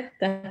kujuta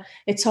ette,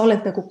 et sa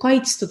oled nagu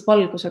kaitstud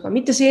valgusega.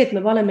 Mitte see, et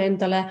me paneme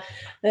endale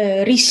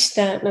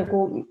riste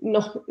nagu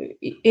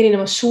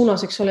erinevas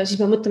suunas, eks ole,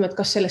 siis me mõtleme, et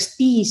kas sellest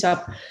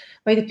piisab.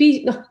 Vaid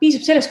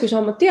piisab sellest, kui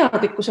sa oma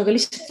teadlikkusega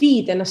lihtsalt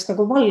viid ennast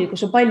nagu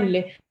valguse palli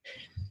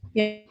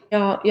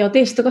ja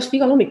tee seda kasvõi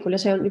igal hommikul ja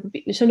see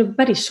on juba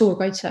päris suur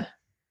kaitse.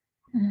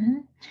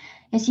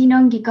 Ja siin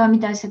ongi ka,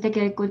 mida sa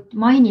tegelikult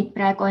mainid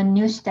praegu, on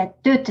just, et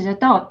töötada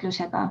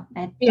taotlusega,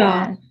 et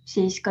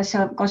siis kas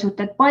sa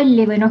kasutad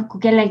palli või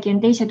kui kellelgi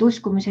on teised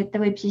uskumused, ta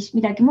võib siis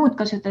midagi muud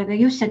kasutada,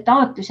 aga just see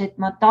taotlus, et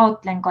ma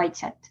taotlen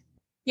kaitset.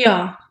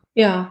 Ja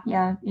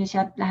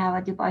sealt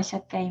lähevad juba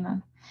asjad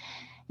käima.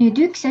 Nüüd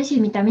üks asi,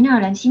 mida mina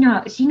olen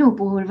sinu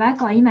puhul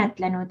väga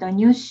imetlenud, on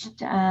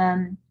just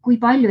kui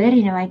palju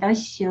erinevaid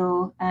asju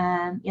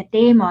ja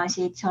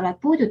teemasid sa oled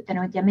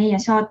puudutanud ja meie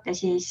saate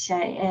siis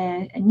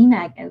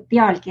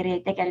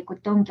pealkiri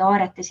tegelikult ongi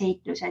aarete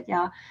seiklused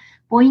ja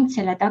point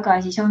selle taga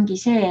siis ongi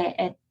see,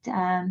 et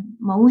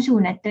ma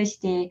usun, et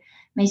tõesti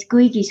meis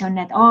kõigis on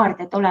need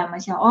aarded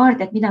olemas ja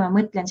aarded, mida ma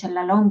mõtlen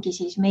sellel, ongi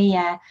siis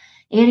meie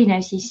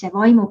erinev siis see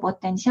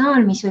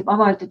vaimupotentsiaal, mis võib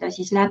avalduda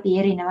siis läbi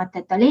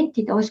erinevate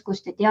talentide,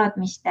 oskuste,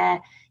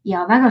 teadmiste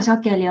ja väga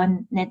sageli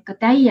on need ka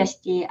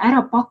täiesti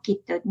ära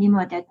pakitud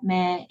niimoodi, et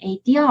me ei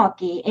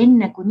teagi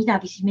enne, kui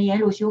midagi siis meie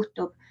elus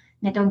juhtub.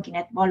 Need ongi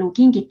need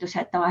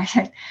valukingitused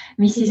tavaliselt,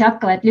 mis siis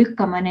hakkavad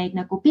lükkama neid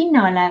nagu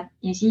pinnale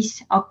ja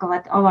siis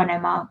hakkavad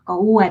avanema ka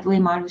uued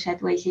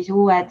võimalused või siis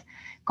uued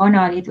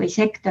kanalid või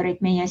sektorid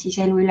meie siis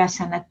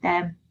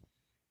eluülesannete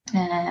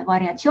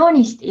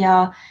variatsioonist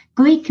ja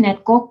kõik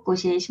need kokku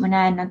siis ma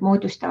näen, nad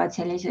moodustavad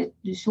sellise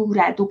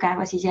suure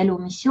tugeva siis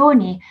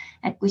elumissiooni,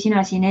 et kui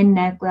sina siin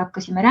enne, kui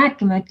hakkasime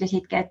rääkima,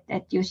 ütlesidki,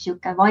 et just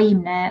sihuke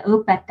vaimne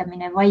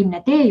õpetamine,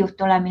 vaimne teejuht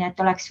olemine, et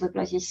oleks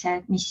võib-olla siis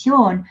see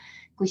missioon,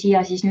 kui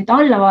siia siis nüüd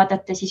alla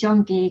vaadata, siis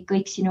ongi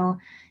kõik sinu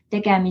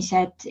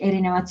tegemised,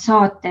 erinevad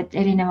saated,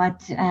 erinevad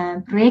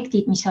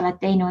projektid, mis sa oled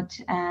teinud,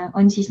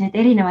 on siis need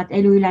erinevad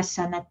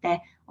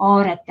eluülesannete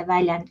aarete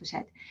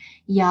väljendused.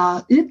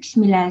 Ja üks,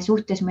 mille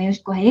suhtes ma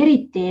just kohe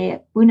eriti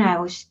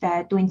põnevust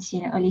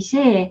tundsin, oli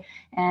see,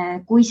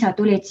 kui sa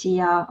tulid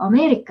siia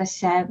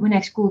Ameerikasse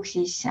mõneks kuuks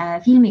siis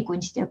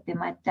filmikunsti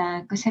õppima, et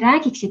kas sa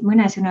räägiksid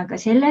mõne sõnaga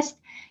sellest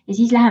ja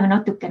siis läheme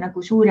natuke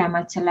nagu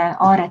suuremalt selle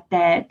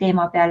aarete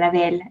teema peale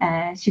veel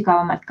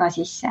sügavamalt ka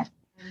sisse.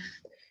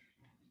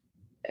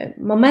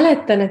 Ma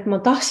mäletan, et ma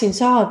tahtsin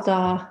saada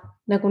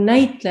nagu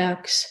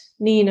näitlejaks,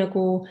 nii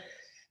nagu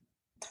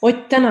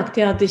Ott Tänak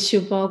teadis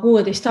juba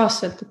 16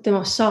 aastalt, et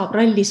temast saab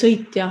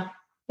rallisõitja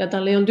ja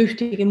tal ei olnud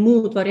ühtegi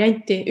muud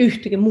varianti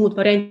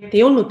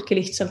ei olnudki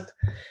lihtsalt.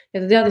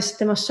 Ja ta teadis, et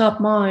temast saab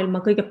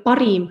maailma kõige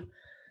parim.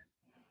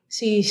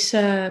 Siis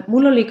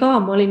mul oli ka,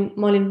 ma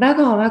olin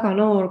väga-väga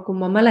noor, kui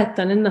ma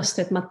mäletan ennast,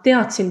 et ma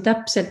teadsin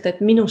täpselt,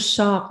 et minust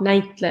saab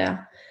näitleja.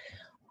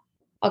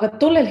 Aga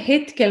tollel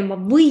hetkel ma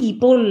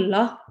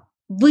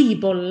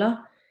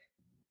võib-olla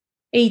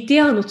ei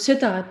teadnud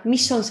seda, et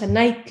mis on see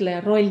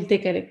näitleja roll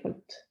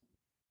tegelikult.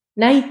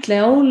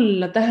 Näitleja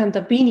olla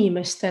tähendab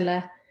inimeste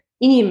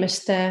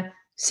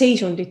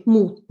seisundit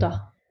muuta.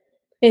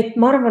 Et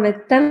ma arvan,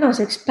 et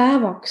tänaseks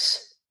päevaks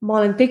ma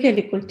olen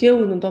tegelikult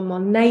jõudnud oma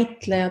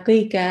näitleja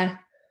kõige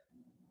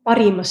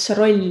parimasse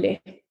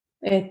rolli.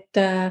 Et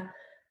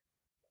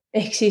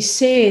ehk siis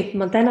see, et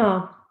ma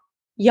täna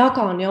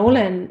jagan ja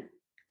olen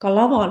ka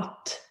laval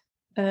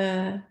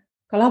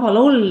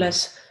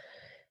olles,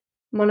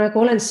 ma nagu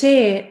olen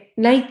see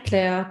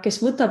näitleja,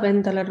 kes võtab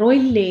endale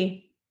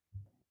rolli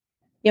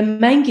ja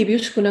mängib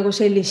justkui nagu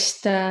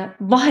sellist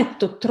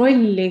vahetut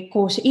rolli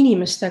koos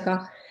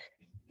inimestega.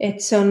 Et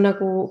see on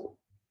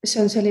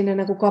selline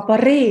nagu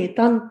kabaree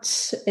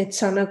tants, et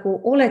sa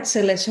nagu oled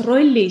selles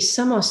rollis,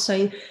 samas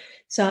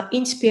sa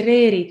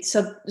inspireerid,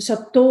 sa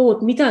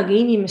tood midagi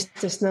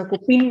inimestest nagu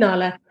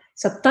pinnale,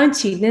 sa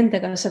tantsid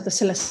nendega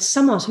selles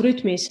samas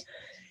rütmis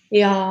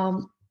ja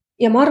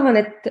ma arvan,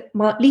 et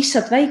ma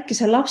lihtsalt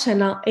väikese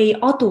lapsena ei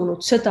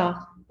adunud seda,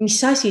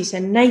 mis asi see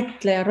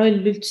näitleja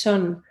roll üldse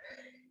on.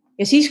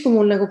 Ja siis, kui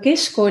mul nagu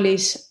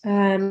keskkoolis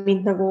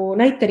mind nagu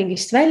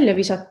näiteringist välja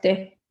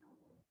visati,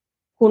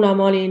 kuna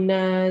ma olin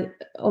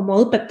oma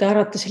õpetaja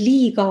arvates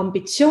liiga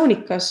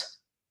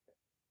ambitsioonikas,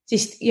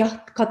 siis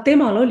jah, ka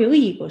temal oli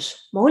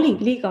õigus. Ma olin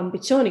liiga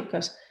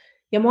ambitsioonikas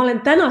ja ma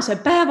olen tänase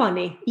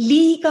päevani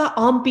liiga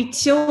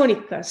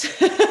ambitsioonikas.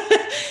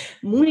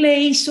 Mulle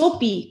ei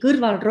sobi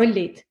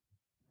kõrvalrollid,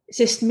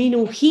 sest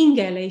minu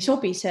hingele ei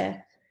sobi see.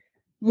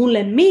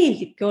 Mulle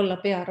meeldibki olla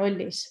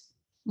pearollis.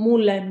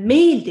 Mulle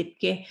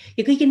meeldibki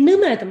ja kõige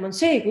nõmedam on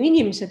see, kui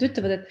inimesed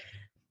ütlevad, et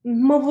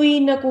ma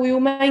võin nagu ju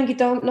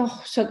mängida,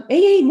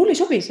 ei, mulle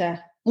ei sobi see.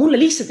 Mulle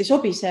lihtsalt ei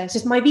sobi see,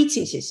 sest ma ei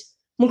viitsi siis.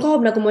 Mul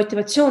kaob nagu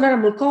motivatsioon ära,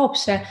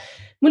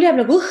 mul jääb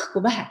nagu õhku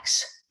väheks.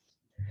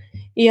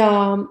 Ja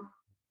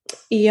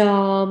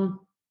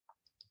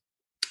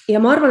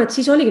ma arvan, et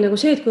siis oligi nagu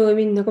see, et kui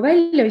mind nagu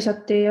välja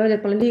visati ja öeldi,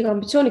 et ma olen liiga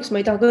ambitsiooniks, ma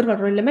ei taha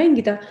kõrvalrolle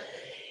mängida.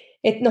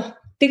 Et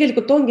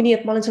tegelikult ongi nii,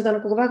 et ma olen seda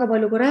nagu väga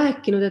palju ka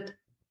rääkinud, et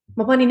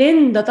ma panin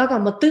enda taga,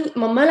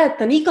 ma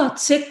mäletan igat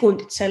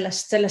sekundit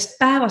sellest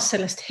päevast,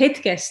 sellest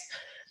hetkest,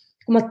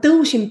 kui ma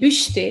tõusin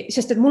püsti,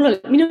 sest et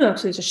minu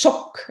jaoks oli see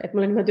šokk, et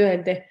mulle niimoodi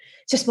öeldi,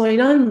 sest ma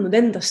olin andnud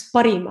endast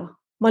parima,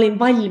 ma olin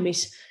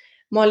valmis,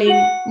 ma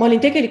olin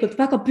tegelikult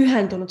väga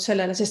pühendunud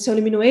sellele, sest see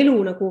oli minu elu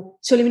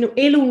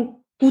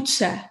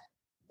kutse,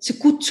 see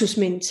kutsus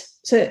mind,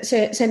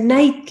 see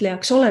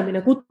näitlejaks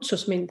olemine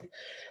kutsus mind.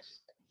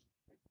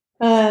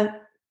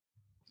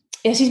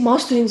 Ja siis ma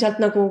astusin sealt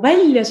nagu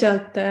välja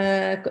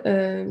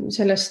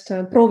sellest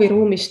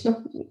prooviruumist,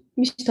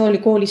 mis ta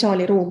oli,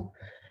 koolisaali ruum.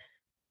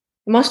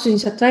 Ma astusin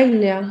sealt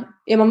välja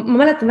ja ma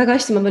mäletan väga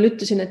hästi, ma veel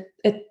ütlesin,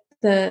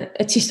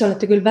 et siis te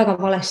olete küll väga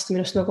valesti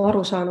minust nagu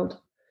aru saanud.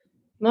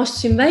 Ma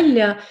astusin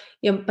välja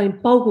ja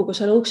panin pauguga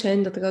selle ukse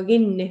enda taga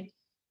kinni.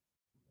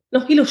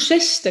 Ilus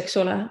žest, eks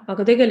ole,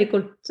 aga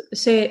tegelikult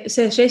see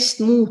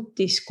žest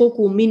muutis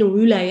kogu minu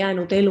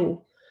ülejäänud elu.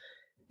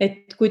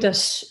 Et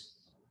kuidas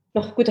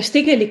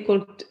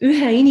tegelikult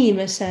ühe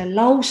inimese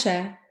lause,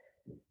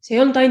 see ei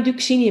olnud ainult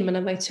üks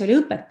inimene, vaid see oli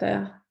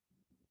õpetaja.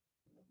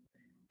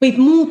 Võib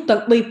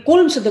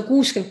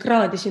 360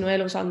 kraadi sinu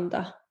elus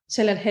anda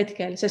sellel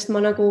hetkel, sest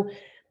ma nagu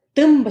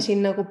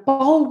tõmbasin nagu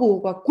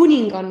pauguga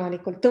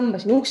kuningannalikult,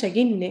 tõmbasin ukse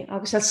kinni,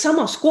 aga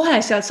kohe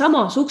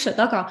sealsamas ukse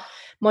taga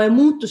ma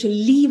muutusin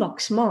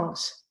liivaks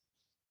maas.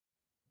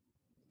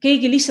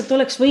 Keegi lihtsalt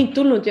oleks võinud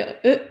tulnud ja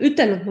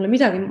ütelnud mulle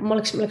midagi, ma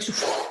oleks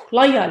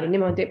laiali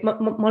niimoodi,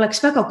 ma oleks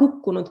väga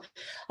kukkunud,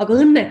 aga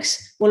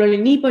õnneks mul oli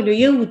nii palju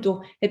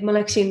jõudu, et ma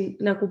läksin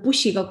nagu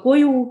bussiga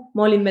koju,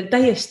 ma olin veel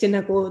täiesti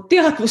nagu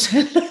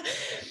teadvusel.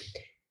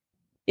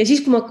 Ja siis,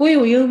 kui ma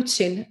koju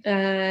jõudsin,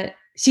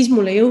 siis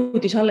mulle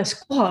jõudis alles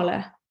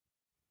kohale,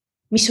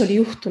 mis oli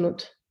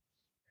juhtunud.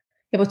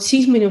 Ja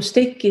siis minust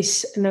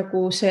tekkis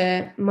nagu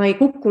ma ei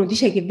kukkunud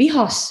isegi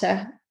vihasse,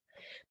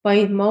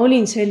 vaid ma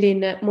olin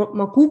selline,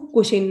 ma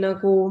kukkusin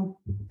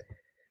nagu,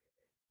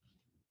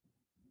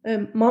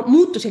 ma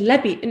muutusin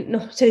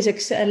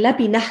selliseks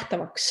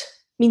läbinähtavaks.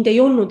 Mind ei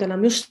olnud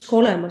enam just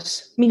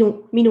olemas,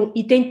 minu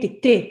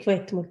identiteet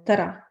võeti mult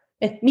ära,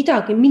 et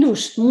midagi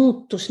minust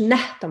muutus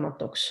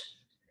nähtamatuks.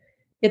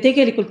 Ja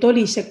tegelikult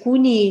oli see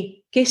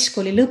kuni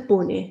keskkooli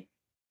lõpuni,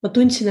 ma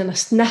tundsin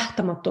ennast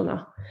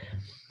nähtamatuna.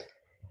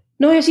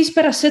 Ja siis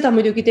pärast seda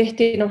muidugi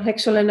tehti,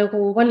 eks ole,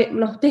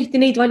 tehti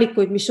neid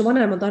valikuid, mis su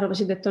vanemad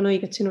arvasid, et on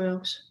õiged sinu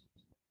jaoks.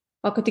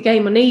 Hakati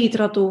käima neid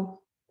radu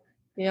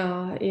ja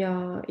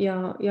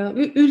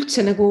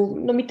üldse nagu,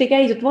 mitte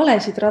käidud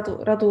valesid radu,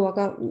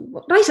 aga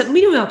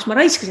minu jaoks ma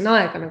raiskasin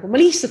aega, ma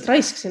lihtsalt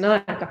raiskasin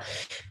aega.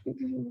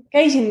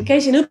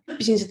 Käisin,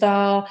 õppisin seda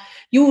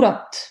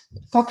juurat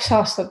 2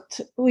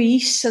 aastat.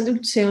 Issand,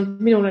 üldse ei olnud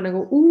minule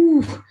nagu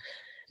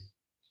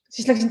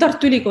Siis läksin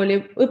Tartu Ülikooli,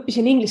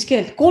 õppisin inglise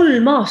keelt,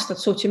 3 aastat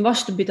suutsin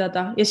vastu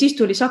pidada ja siis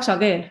tuli saksa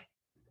keel.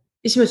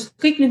 Ja siis ma ütlesin, et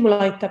kõik nüüd mulle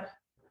aitab.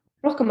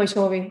 Rohkem ma ei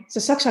soovi,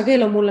 sest saksa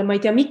keel on mulle, ma ei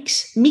tea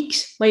miks,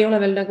 ma ei ole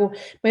veel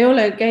ma ei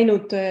ole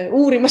käinud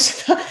uurimas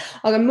seda,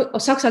 aga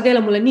saksa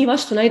keel on mulle nii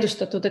vastu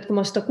näidustatud, et kui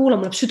ma seda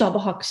kuulan, mul läheb süda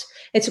pahaks,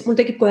 et mul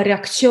tekib kohe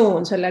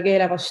reaktsioon selle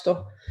keele vastu.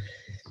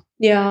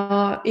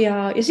 Ja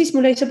siis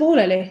mul jäi see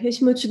pooleli ja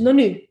siis ma ütlesin,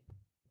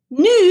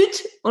 nüüd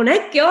on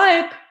äkki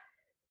aeg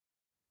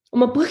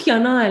oma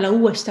põhjanaela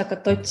uuesti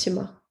hakata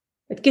otsima,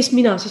 et kes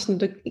ma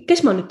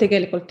nüüd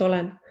tegelikult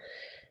olen.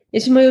 Ja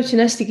siis ma jõudsin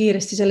hästi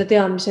kiiresti selle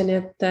teadmiseni,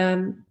 et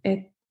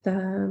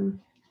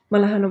ma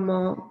lähen oma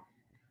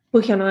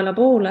põhjanaela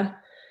poole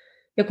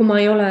ja kui ma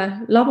ei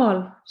ole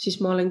laval,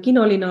 siis ma olen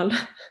kinolinal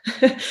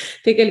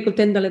tegelikult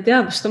endale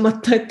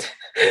teadvustamata,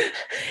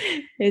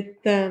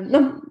 et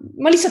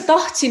ma lihtsalt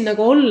tahtsin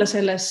nagu olla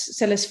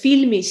selles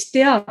filmis,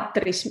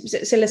 teatris,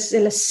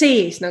 selles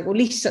sees nagu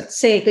lihtsalt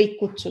see kõik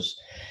kutsus.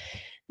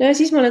 Ja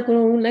siis ma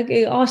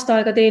aasta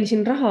aega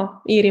teenisin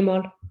raha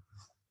Iirimaal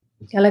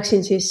ja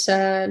läksin siis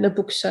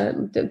lõpuks,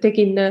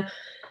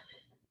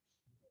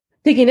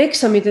 tegin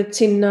eksamid, et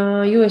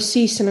sinna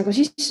USC-sse nagu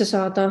sisse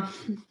saada.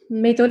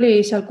 Meid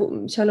oli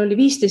seal oli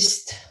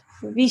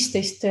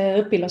 15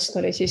 õpilast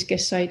oli siis,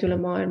 kes said üle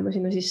maailma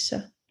sinna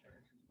sisse.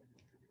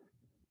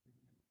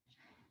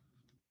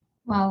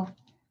 Wow.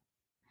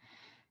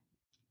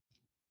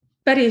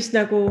 Päris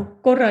nagu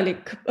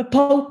korralik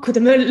paukude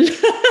möll.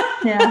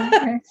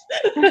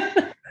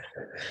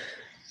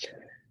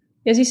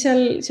 ja siis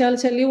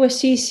seal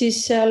USC-s siis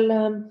seal,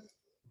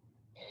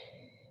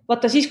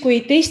 vaata siis,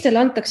 kui teistele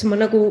antakse, ma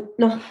nagu,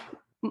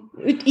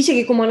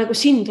 isegi kui ma nagu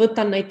sind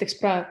võtan näiteks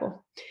praegu,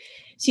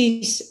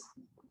 siis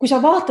kui sa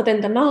vaatad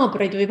enda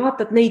naabreid või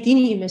vaatad neid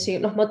inimesi,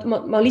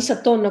 ma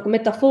lihtsalt toon nagu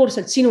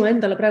metafoorselt sinu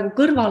endale praegu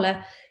kõrvale,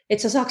 et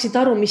sa saaksid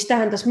aru, mis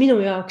tähendas minu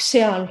jaoks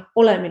seal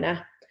olemine.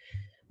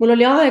 Mul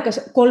oli aega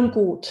 3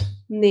 kuud,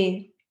 nii,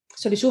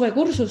 see oli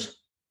suvekursus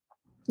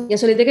ja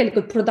see oli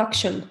tegelikult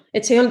production,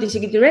 et see ei olnud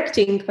isegi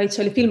directing, vaid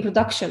see oli film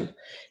production.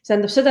 See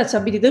tähendab seda, et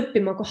sa pidid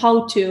õppima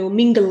how to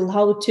mingle,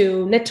 how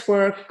to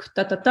network,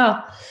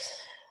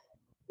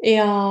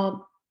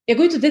 Ja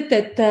kujutad ette,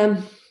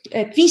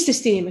 et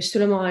 15 inimest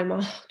üle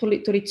maailma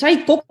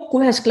said kokku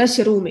ühes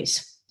klassiruumis.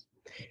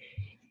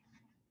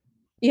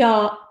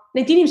 Ja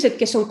need inimesed,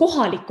 kes on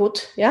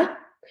kohalikud,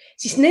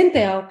 siis nende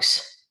jaoks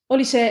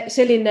oli see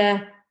selline,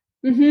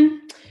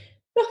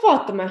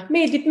 vaatame,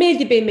 meeldib,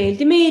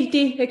 ei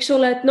meeldi, eks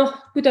ole, et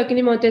kuidagi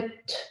niimoodi,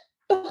 et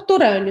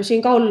tore on ju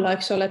siin ka olla,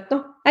 eks ole, et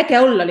äge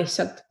olla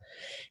lihtsalt.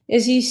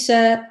 Ja siis,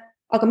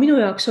 aga minu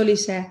jaoks oli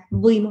see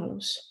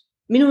võimalus.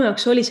 Minu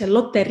jaoks oli see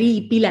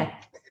loteriipilet.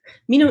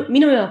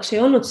 Minu jaoks ei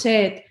olnud see,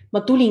 et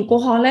ma tulin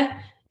kohale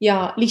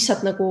ja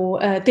lihtsalt nagu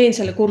teen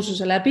selle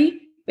kursuse läbi,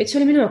 vaid see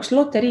oli minu jaoks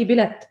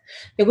loteriipilet.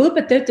 Ja kui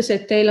õpetaja ütles,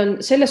 et teil on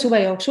selle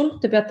suve jooksul,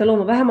 te peate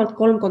looma vähemalt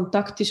 3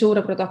 kontakti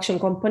suure production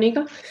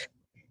company'ga,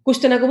 kus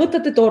te nagu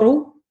võtate toru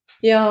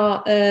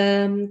ja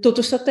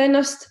tutvustate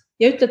ennast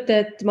ja ütlete,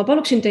 et ma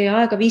paluksin teie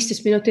aega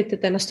 15 minutit,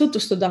 et ennast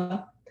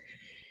tutvustada.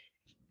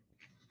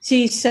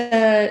 Siis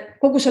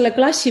kogu selle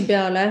klassi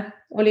peale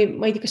oli,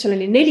 ma ei tea, kas seal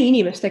oli 4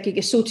 inimest äkki,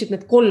 kes suutsid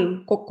need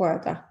 3 kokku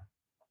ajada.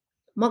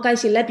 Ma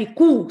käisin läbi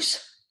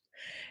 6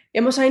 ja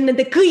ma sain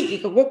nende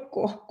kõigiga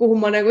kokku, kuhu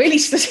ma nagu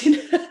helistasin,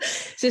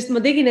 sest ma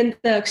tegin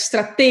enda jaoks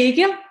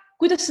strateegia,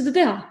 kuidas seda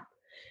teha.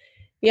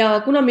 Ja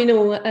kuna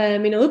minu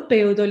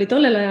õppejõud oli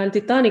tollel ajal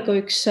Titanicu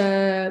üks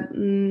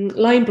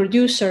line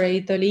producer,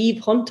 oli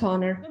Yves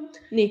Hontaner.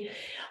 Nii.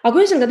 Aga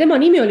ühesõnaga tema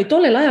nimi oli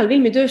tollel ajal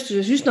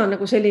filmitööstuses üsna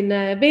nagu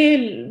selline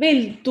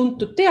veel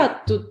tuntud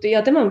teatud ja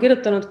tema on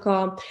kirjutanud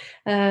ka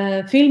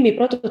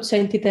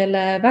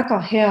filmiprodutsentidele väga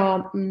hea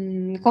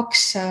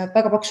 2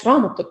 väga paksu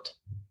raamatut.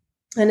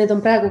 Need on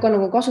praegu ka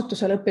nagu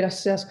kasutusel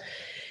õpilaste seas.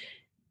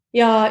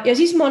 Ja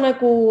siis ma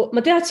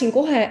teadsin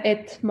kohe,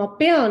 et ma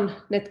pean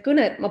need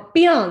kõned, ma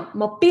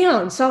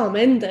pean saama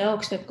enda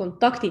jaoks need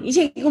kontaktid.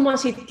 Isegi kui ma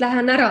siit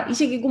lähen ära,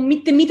 isegi kui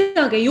mitte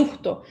midagi ei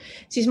juhtu,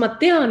 siis ma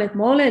tean, et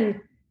ma olen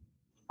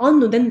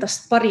andnud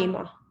endast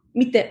parima.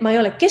 Mitte, ma ei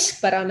ole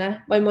keskpärane,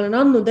 vaid ma olen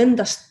andnud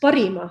endast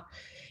parima.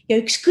 Ja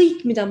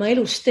ükskõik, mida ma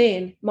elus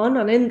teen, ma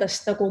annan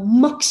endast nagu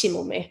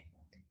maksimumi.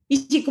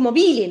 Isegi kui ma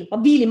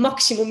viilin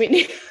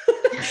maksimumini.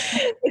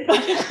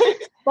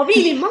 Ma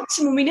viilin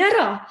maksimumini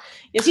ära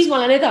ja siis ma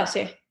olen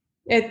edasi.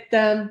 Et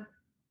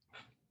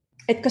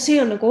ka see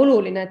on nagu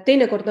oluline, et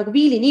teinekord nagu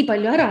viili nii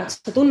palju ära, et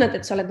sa tunned,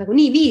 et sa oled nagu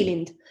nii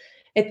viilind,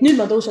 et nüüd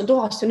ma tõusen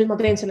toast ja nüüd ma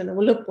teen selle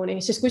nagu lõpuni,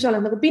 sest kui sa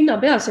oled nagu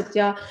pinnapealselt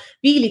ja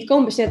viilid ka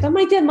umbes nii, et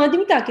ma ei tea, ma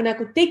midagi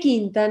nagu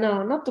tegin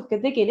täna,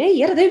 natuke tegin.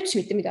 Ei, ära tee üldse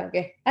mitte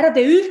midagi. Ära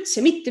tee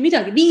üldse mitte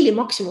midagi, viili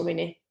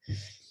maksimumini.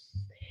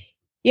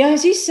 Ja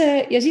siis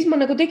ma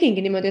nagu tegingi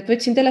niimoodi, et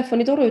võtsin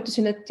telefonitoru,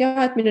 ütlesin, et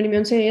et minu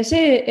nimi on see ja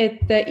see,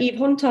 et Yves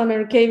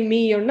Hontaner gave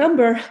me your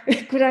number.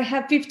 Could I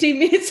have 15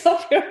 minutes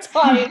of your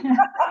time?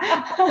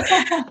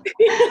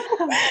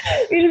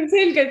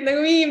 Ilmselgelt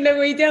nagu Yves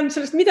nagu ei teadnud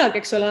sellest midagi,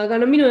 eks ole, aga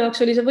minu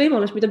jaoks oli see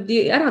võimalus, mida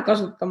pidi ära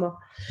kasutama.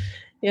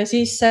 Ja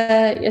siis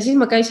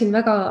ma käisin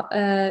väga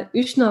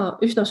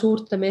üsna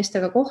suurte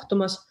meestega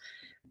kohtumas.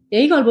 Ja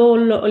igal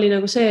pool oli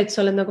nagu see, et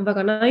sa oled nagu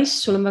väga nice,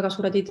 sul on väga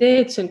suured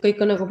ideed, see on kõik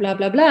on nagu blä.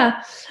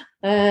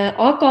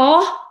 Aga,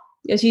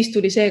 ja siis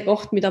tuli see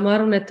koht, mida ma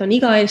arvan, et on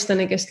iga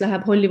eestlane, kes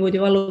läheb Hollywoodi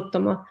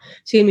valutama,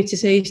 silmitsi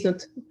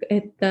seisnud,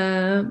 et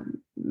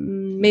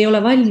me ei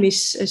ole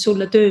valmis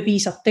sulle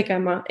tööviisat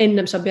tegema,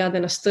 ennem sa pead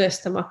ennast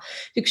tõestama.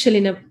 Üks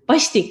selline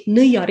vastik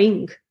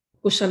nõiaring,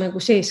 kus sa nagu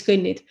sees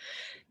kõnnid.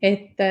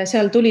 Et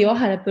seal tuli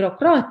vahele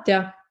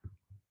bürokraatia,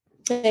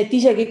 et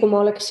isegi kui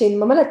ma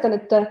mäletan,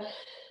 et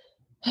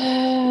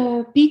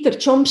Peter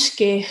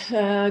Chomsky,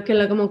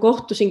 kellega ma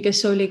kohtusin,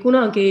 kes oli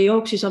kunagi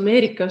jooksis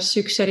Ameerikas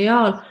üks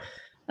seriaal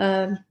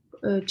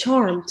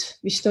Charmed,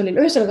 vist oli.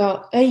 Ühesõnaga,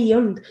 ei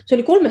olnud. See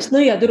oli 3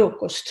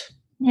 nõiatüdrukust.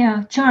 Ja,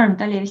 Charmed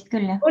oli vist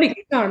küll, jah.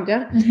 Oligi Charmed,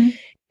 jah.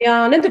 Ja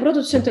nende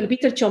produtsent oli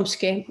Peter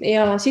Chomsky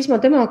ja siis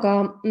ma temaga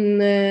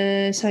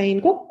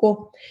sain kokku.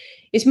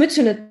 Ja siis ma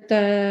ütlesin, et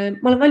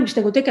ma olen valmis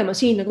nagu tegema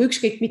siin nagu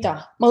ükskõik mida.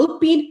 Ma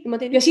õpin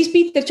ja siis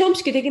Peter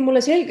Chomsky tegi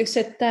mulle selgeks,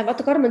 et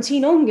vaata Carmen,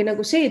 siin ongi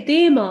nagu see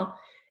teema,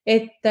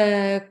 et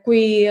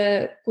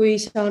kui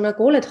sa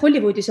nagu oled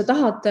Hollywoodis ja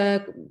tahad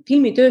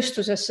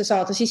filmitööstusesse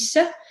saada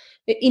sisse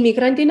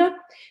immigrandina,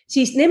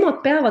 siis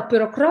nemad peavad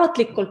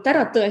bürokraatlikult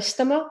ära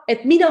tõestama,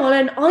 et mina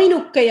olen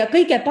ainuke ja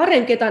kõige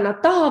parem, keda nad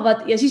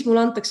tahavad ja siis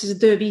mulle antakse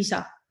see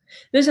tööviisa.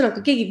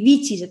 Ühesõnaga, keegi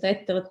viitsi seda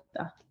ette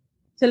võtta.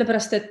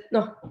 Sellepärast, et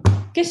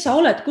kes sa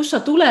oled, kus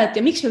sa tuled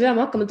ja miks me peame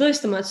hakkama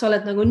tõestama, et sa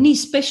oled nagu nii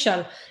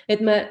special, et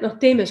me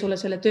teeme sulle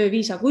selle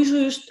tööviisa. Kui su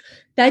just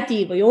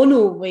tädi või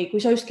onu või kui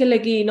sa just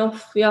kellegi,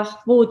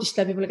 voodist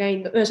läbi pole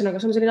käinud,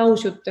 ühesõnaga, see on selline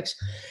aus jutt, eks.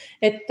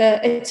 Et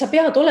sa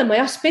pead olema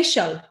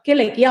special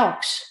kellegi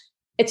jaoks,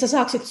 et sa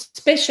saaksid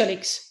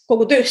specialiks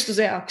kogu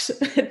tööstuse jaoks.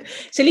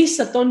 See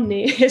lihtsalt on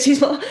nii.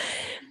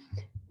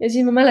 Ja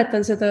siis ma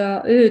mäletan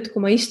seda ööd,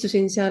 kui ma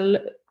istusin seal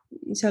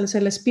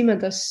selles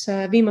pimedas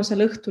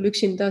viimasel õhtul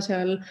üksinda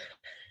seal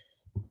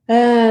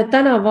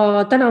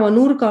tänava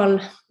nurgal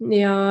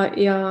ja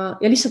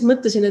lihtsalt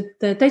mõtlesin, et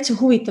täitsa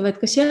huvitav, et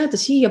kas jääda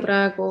siia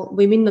praegu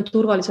või minna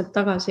turvaliselt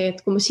tagasi,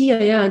 et kui ma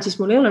siia jään, siis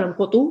mul ei ole enam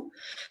kodu.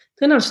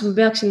 Tõenäoliselt ma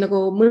peaksin nagu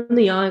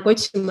mõni aeg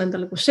otsima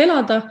endale, kus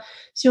elada,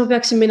 siis ma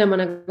peaksin minema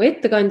nagu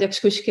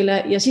ettekandjaks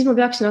kuskile ja siis ma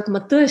peaksin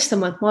hakkama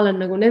tõestama, et ma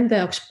olen nagu nende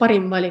jaoks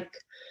parim valik.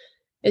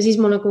 Ja siis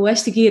ma nagu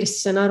hästi kiiresti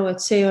sain aru,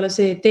 et see ei ole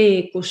see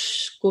tee,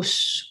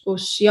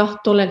 kus jah,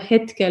 tollel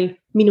hetkel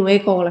minu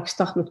ego oleks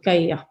tahtnud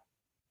käia.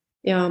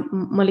 Ja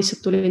ma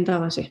lihtsalt tulin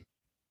tagasi.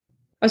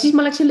 Aga siis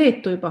ma läksin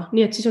Leetu juba,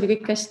 nii et siis oli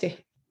kõik hästi.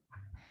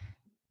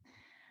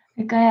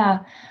 Väga hea.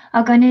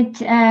 Aga nüüd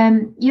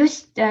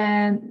just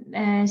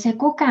see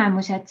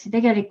kogemus, et see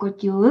tegelikult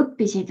ju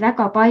õppisid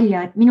väga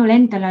palju, et minul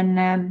endal on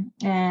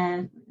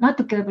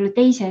natuke võib-olla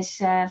teises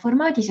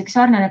formaadis, aga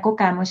sarnane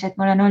kogemus, et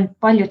ma olen olnud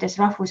paljudes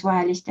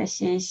rahvusvahelistes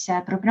siis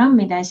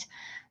programmides.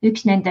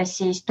 Üks nendest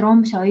siis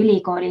Tromsø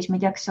ülikoolis, ma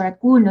ei tea, kas sa oled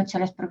kuulnud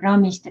sellest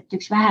programmist, et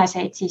üks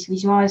väheseid siis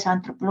visuaalse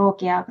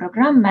antropoloogia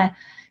programme,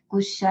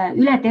 kus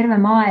üle terve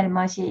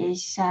maailma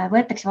siis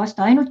võetakse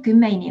vastu ainult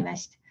 10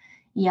 inimest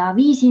ja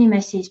 5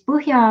 inimest siis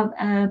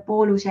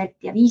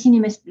põhjapooluselt ja 5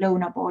 inimest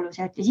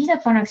lõunapooluselt ja siis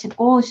nad pannakse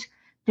koos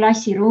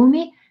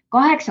klassiruumi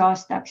 8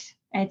 aastaks,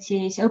 et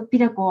siis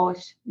õppida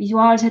koos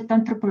visuaalset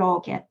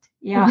antropoloogiat.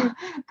 Ja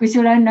kui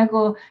sul on nagu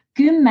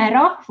 10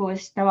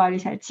 rahvust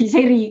tavaliselt, siis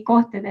eri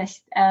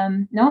kohtadest,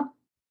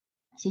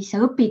 siis sa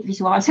õpid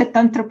visuaalset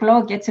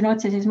antropoloogiat sõna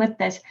otseses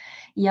mõttes.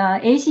 Ja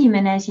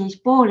esimene siis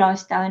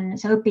poolaasta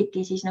sa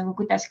õpidki siis nagu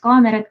kuidas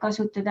kaamerat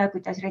kasutada,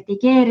 kuidas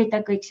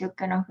redigeerida, kõik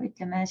siuke,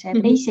 ütleme see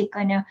basic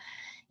on ju.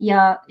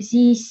 Ja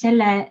siis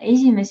selle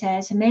esimese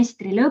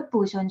semestri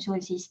lõpus on sul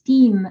siis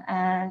team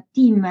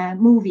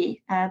movie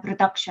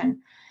production.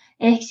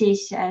 Ehk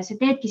siis sa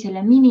teedki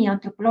selle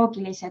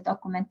mini-antropoloogilise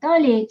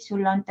dokumentaali,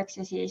 sulle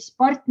antakse siis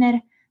partner.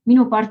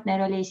 Minu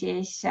partner oli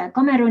siis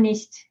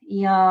Kamerunist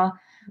ja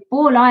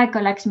pool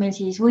aega läks meil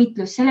siis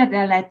võitlus selle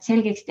peale, et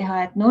selgeks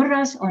teha, et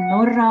Norras on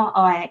Norra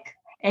aeg.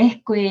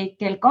 Ehk kui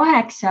kell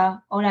 8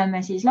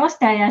 oleme siis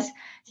lasteaias,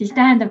 siis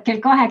tähendab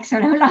kell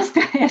 8 oleme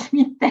lasteaias,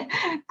 mitte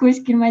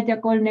kuskil, ma ei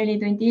tea, 3-4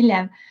 tundi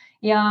hiljem.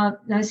 Ja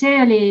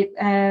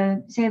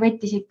see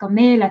võttis ikka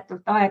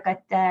meeletult aega,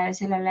 et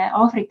sellele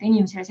Aafrika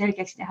inimesele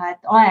selgeks teha,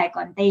 et aeg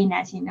on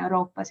teine siin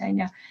Euroopas. On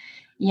ju.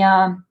 Ja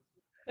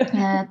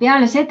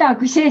peale seda,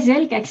 kui see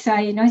selgeks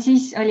sai,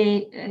 siis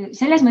oli,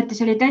 selles mõttes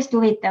oli tõesti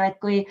huvitav,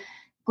 et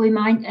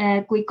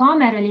kui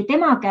kaamer oli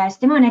tema käes,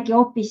 tema nägi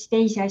hoopis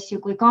teisi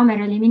asju, kui kaamer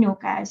oli minu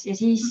käes ja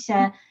siis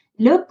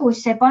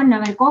lõpus see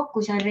panna veel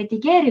kokku seal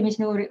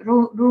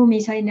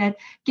redigeerimisruumis, et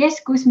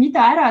kes kus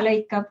mida ära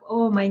lõikab,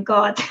 oh my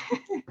god.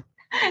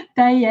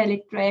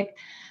 Täielik projekt,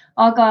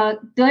 aga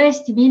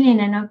tõesti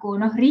milline nagu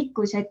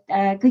rikkus, et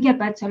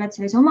kõigepealt sa oled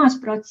selles omas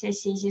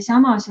protsessis ja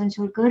samas on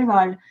sul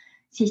kõrval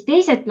siis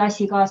teised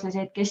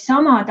klassikaaslased, kes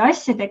samade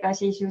asjadega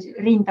siis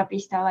rinda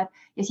pistavad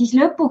ja siis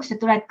lõpuks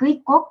sa tuled kõik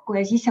kokku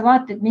ja siis sa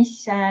vaatad,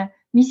 mis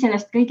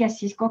sellest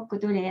kõigest siis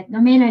kokku tuli. Et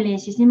meil oli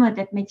siis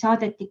niimoodi, et meid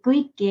saadeti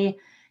kõiki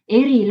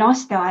eri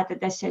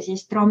lasteaedadesse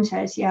siis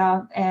Tromsøs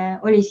ja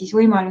oli siis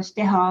võimalus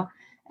teha.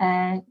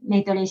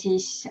 Neid oli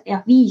siis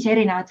 5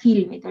 erinevat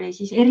filmi, tuli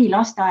siis eri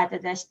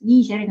lasteaedadest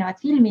 5 erinevat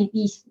filmi,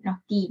 5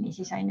 tiimi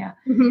siis on ju.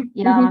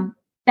 Ja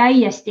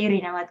täiesti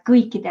erinevad,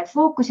 kõikide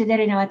fookused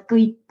erinevad,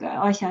 kõik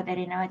asjad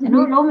erinevad. Ja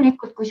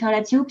loomulikult, kui sa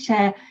oled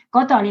siukse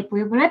kadalipu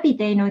juba läbi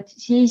teinud,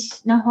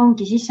 siis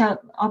ongi, siis sa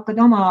hakkad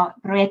oma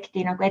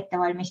projekti nagu ette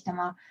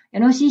valmistama.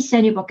 Ja siis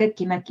see on juba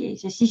kökimäki,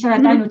 sest siis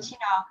oled ainult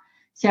sina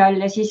seal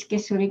ja siis,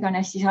 kes sul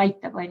iganes siis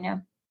aitab, on ju.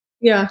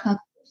 Jah.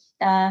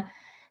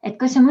 Et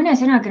kas sa mõne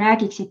sõnaga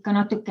räägiksid ka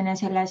natukene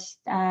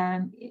sellest,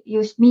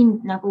 just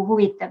mind nagu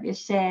huvitab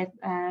just see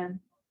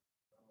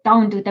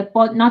down to the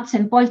nuts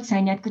and bolts,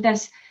 et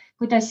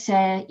kuidas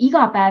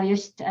iga päev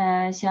just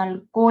seal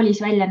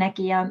koolis välja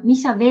nägi ja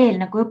mis sa veel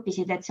nagu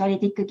õppisid, et sa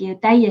olid ikkagi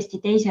täiesti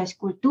teises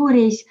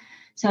kultuuris,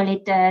 sa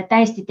olid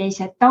täiesti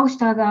teised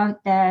taustaga,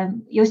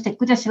 just, et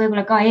kuidas sa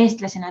võib-olla ka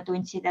eestlasena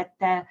tundsid, et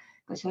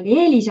kas oli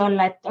eelis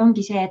olla, et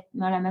ongi see, et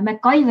me oleme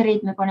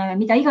MacGyverid, me paneme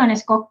mida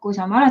iganes kokku,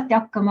 saame alati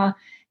hakkama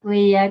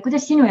või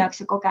kuidas sinu jaoks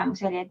see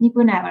kogemus oli, et nii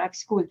põnev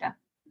oleks kuulda?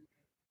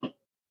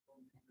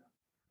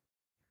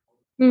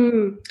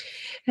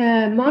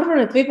 Ma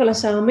arvan, et võib-olla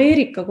see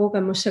Ameerika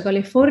kogemus, see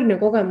California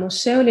kogemus,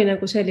 see oli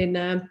nagu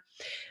selline,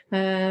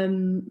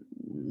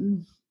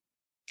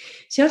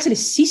 seal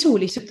sellist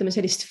sisulist, ütleme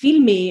sellist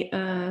filmi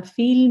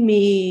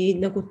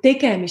nagu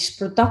tegemist,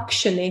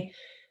 productioni,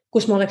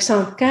 kus ma oleks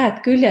saanud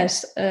käed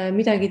küljes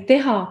midagi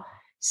teha,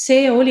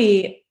 see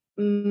oli,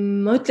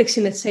 ma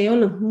ütleksin, et see ei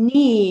olnud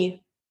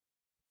nii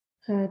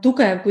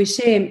tugev kui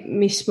see,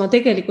 mis ma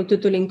tegelikult ju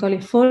tulin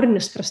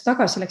Californiast pärast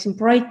tagasi, läksin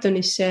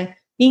Brightonisse,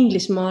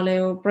 Inglismaale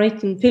ju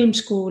Brighton Film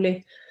School'i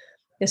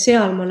ja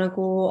seal ma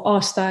nagu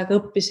aasta aega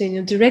õppisin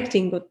ju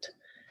directingut.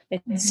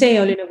 Et see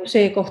oli nagu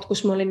see koht,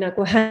 kus ma olin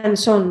nagu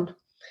hands on.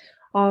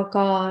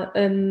 Aga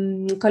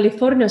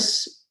Californias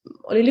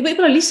oli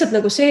võib-olla lihtsalt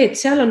nagu see, et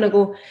seal on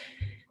nagu,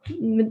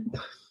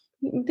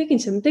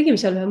 tegime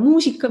seal ühe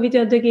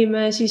muusikavideo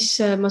tegime,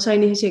 siis ma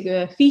sain isegi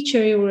ühe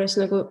feature juures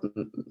nagu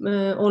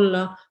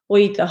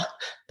hoida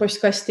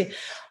postkasti.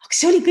 Aga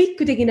see oli kõik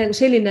kuidagi nagu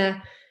selline,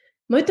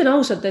 ma ütlen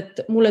ausalt,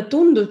 et mulle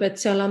tundub,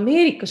 et seal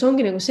Ameerikas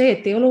ongi nagu see,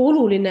 et ei ole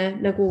oluline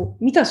nagu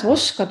mida sa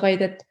oskad,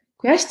 vaid et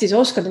kui hästi sa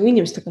oskad nagu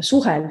inimestega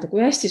suhelda,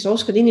 kui hästi sa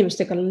oskad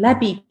inimestega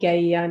läbi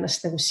käia,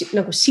 ennast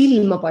nagu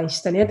silma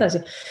paista, nii edasi.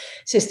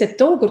 Sest et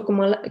tookord,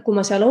 kui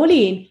ma seal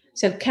olin,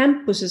 seal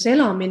campuses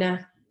elamine,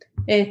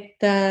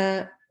 et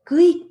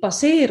kõik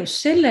baseerus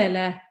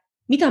sellele,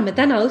 mida me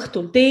täna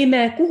õhtul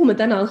teeme, kuhu me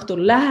täna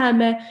õhtul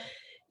läheme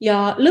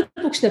ja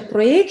lõpuks need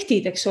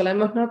projektid, eks ole,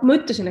 nagu ma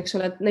ütlesin, eks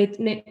ole, et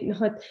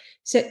et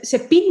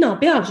see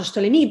pinnapealsust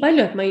oli nii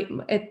palju,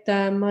 et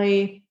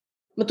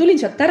ma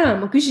tulin sealt ära ja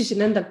ma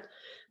küsisin endalt,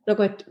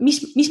 nagu, et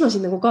mis ma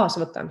siit nagu kaasa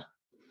võtan?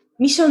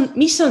 Mis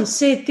on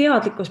see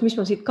teadlikkus, mis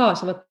ma siit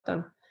kaasa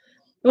võtan?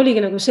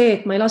 Oligi nagu see,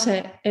 et ma ei lase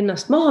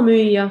ennast maha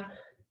müüa,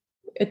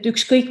 et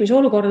ükskõik, mis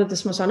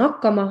olukordades ma saan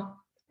hakkama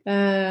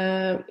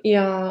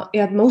ja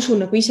et ma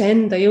usun nagu ise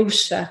enda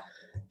jõusse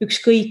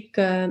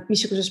ükskõik,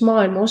 missuguses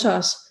maailma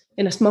osas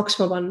ennast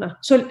maksma panna.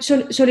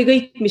 See oli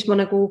kõik, mis ma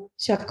nagu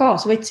sealt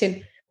kaasa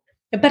võtsin.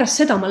 Ja pärast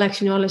seda ma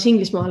läksin ju alles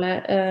Inglismaale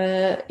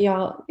ja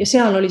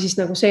seal oli siis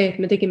nagu see, et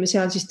me tegime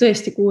seal siis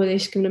tõesti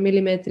 16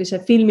 mm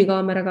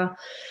filmikaameraga,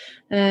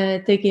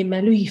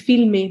 tegime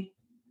lühifilmi,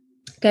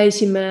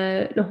 käisime,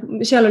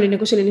 seal oli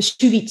nagu selline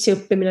süvitsi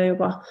õppimine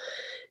juba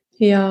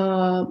ja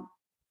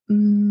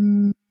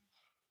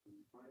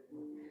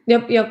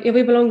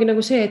võib-olla ongi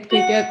nagu see, et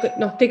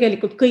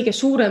tegelikult kõige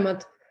suuremad,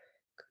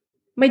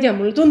 ma ei tea,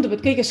 mulle tundub,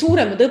 et kõige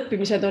suuremad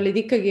õppimised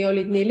olid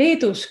nii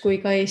Leedus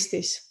kui ka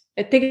Eestis.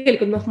 Et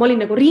tegelikult ma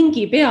olin nagu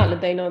ringi peale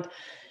teinud.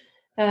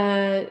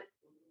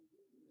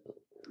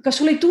 Kas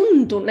sul ei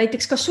tundu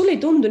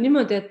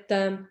niimoodi,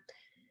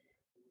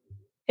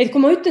 et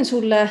kui ma ütlen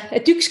sulle,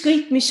 et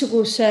ükskõik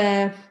missuguse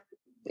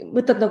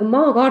võtad nagu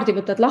maakaardi,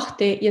 võtad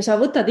lahti ja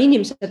sa võtad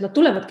inimesed, nad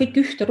tulevad kõik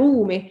ühte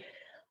ruumi,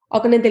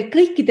 aga nendel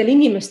kõikidel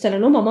inimestel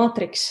on oma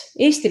maatriks.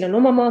 Eestil on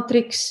oma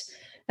maatriks,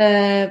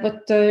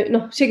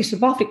 see, kes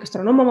tuleb Aafrikast,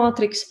 on oma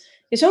maatriks.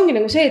 Ja see ongi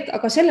nagu see, et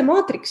aga selle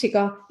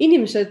maatriksiga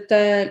inimesed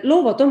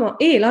loovad oma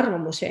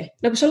eelarvamusi.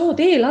 Nagu sa lood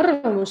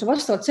eelarvamuse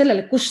vastavalt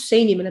sellele, kust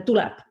see inimene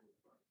tuleb.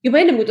 Juba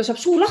ennem, kui ta saab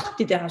suu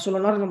lahti teha, sul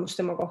on arvamus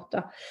tema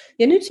kohta.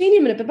 Ja nüüd see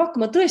inimene peab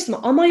hakkama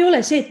tõestama, aga ma ei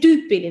ole see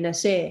tüüpiline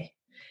see.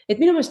 Et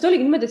minu meelest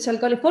oligi niimoodi, et seal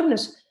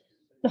Californias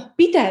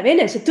pidev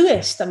enese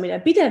tõestamine,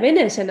 pidev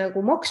enese nagu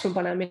maksma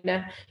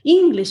panemine,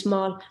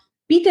 Inglismaal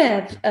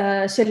pidev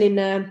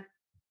selline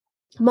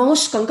ma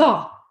oskan ka,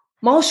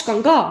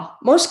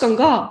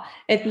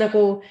 et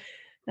nagu,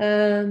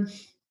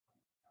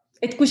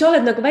 et kui sa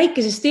oled nagu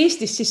väikesest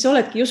Eestist, siis sa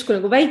oledki justkui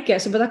nagu väike ja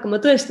sa pead hakkama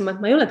tõestama,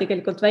 et ma ei ole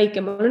tegelikult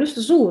väike, ma olen just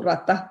suur,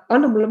 vaata,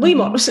 anna mulle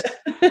võimaluse.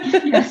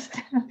 Just.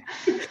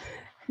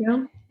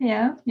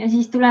 Ja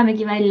siis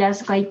tulemegi välja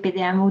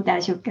Skype'ide ja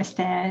muude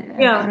sükeste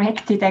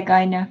projektidega,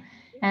 on ju.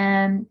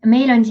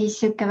 Meil on siis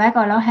sükke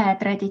väga lahe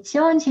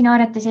traditsioon siin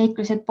Aarete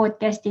seiklused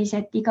podcastis,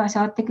 et iga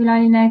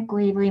saatekülaline,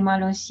 kui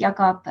võimalus,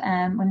 jagab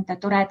mõnda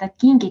toredat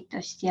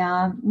kingitust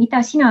ja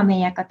mida sina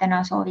meiega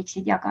täna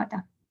sooviksid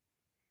jagada?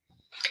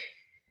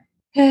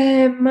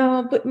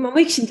 Ma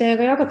võiksin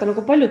teiega jagada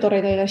nagu palju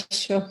toredaid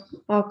asju,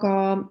 aga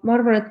ma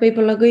arvan, et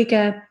võib-olla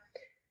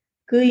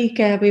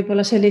kõige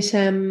võib-olla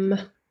sellisem,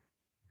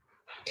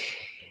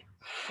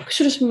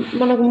 kusjuures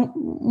ma nagu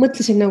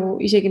mõtlesin nagu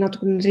isegi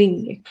natuke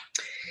ringi.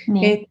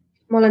 Et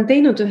ma olen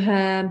teinud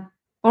ühe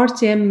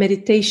RTM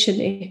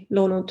meditationi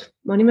loonud.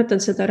 Ma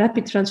nimetan seda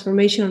Rapid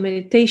Transformational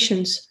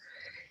Meditations,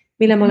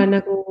 mille ma olen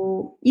nagu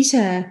ise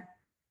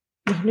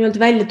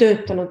nii-öelda välja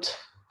töötanud.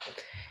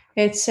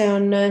 Et see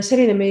on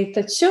selline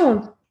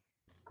meditatsioon,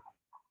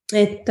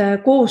 et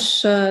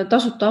koos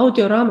tasuta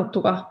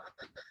audioraamatuga,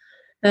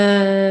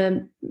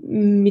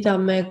 mida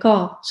me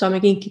ka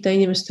saame kinkida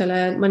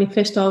inimestele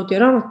manifesto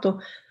audioraamatu.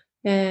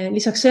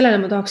 Lisaks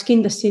sellele ma tahaks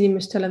kindlasti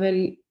inimestele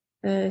veel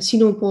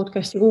sinu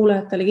podcasti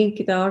kuulajatele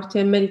kinkida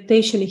RTM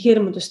meditationi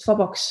hirmudest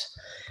vabaks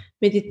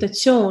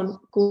meditatsioon,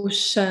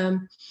 kus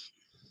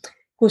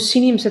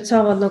inimesed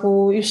saavad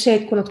nagu just see,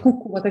 et kui nad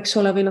kukuvad, eks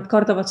ole, või nad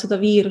kardavad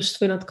seda viirust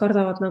või nad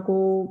kardavad nagu,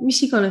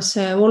 mis iganes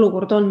see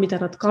olukord on, mida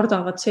nad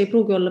kardavad, see ei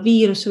pruugi olla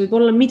viirus, see võib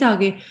olla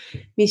midagi,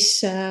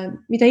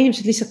 mida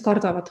inimesed lihtsalt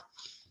kardavad.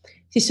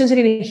 Siis see on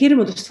selline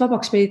hirmudest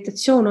vabaks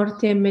meditatsioon,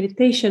 RTM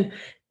meditation,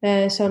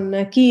 see on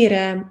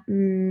kiire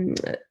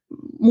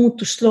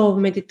muutust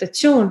loov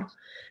meditatsioon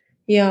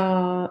ja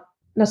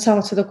nad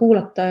saavad seda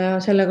kuulata ja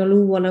sellega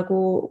luua nagu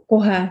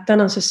kohe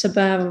tänasesse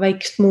päeva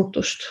väikest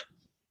muutust.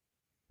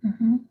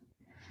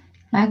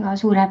 Väga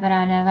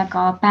suurepärane,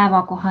 väga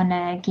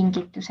päevakohane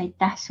kingitus,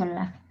 aitäh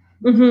sulle.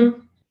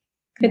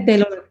 Et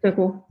teil oleks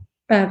nagu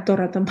päev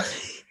toredam.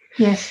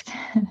 Just.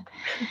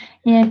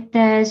 Nii et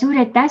suur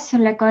aitäh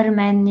sulle,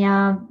 Carmen,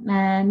 ja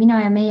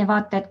mina ja meie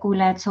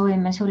vaatajad-kuulajad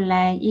soovime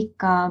sulle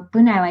ikka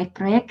põnevaid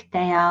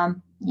projekte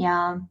ja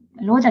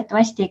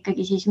loodetavasti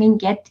ikkagi siis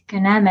mingi hetk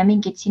näeme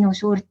mingit sinu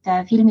suurt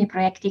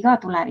filmiprojekti ka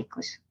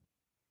tulevikus.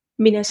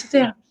 Mine sa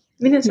tea.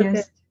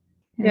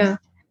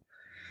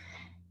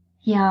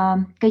 Ja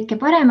kõike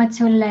paremat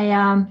sulle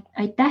ja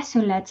aitäh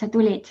sulle, et sa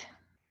tulid.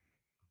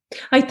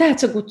 Aitäh, et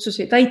sa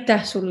kutsusid.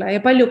 Aitäh sulle ja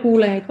palju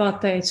kuulajaid,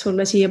 vaatajaid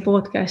sulle siia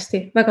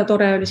podcasti. Väga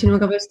tore oli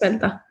sinuga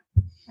vestelda.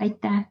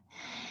 Aitäh.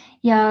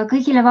 Ja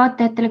kõigile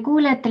vaatajatele,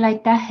 kuulajatele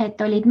aitäh,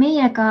 et olid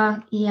meiega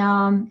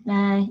ja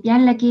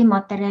jällegi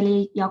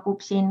materjali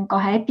jagub siin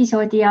 2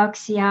 episoodi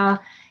jaoks ja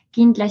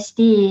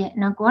kindlasti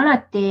nagu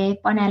alati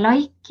pane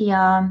like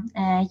ja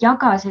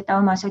jaga seda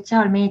oma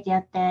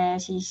sotsiaalmeediate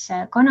siis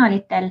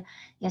kanalitel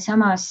ja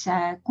samas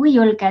kui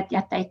julged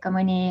jätta ikka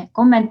mõni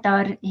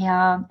kommentaar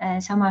ja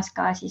samas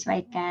ka siis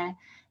väike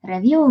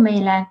review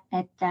meile,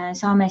 et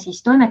saame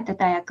siis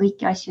toimetada ja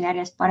kõiki asju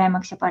järjest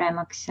paremaks ja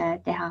paremaks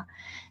teha.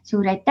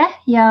 Suur aitäh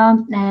ja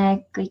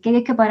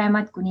kõike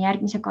paremat kuni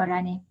järgmise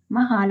korrani.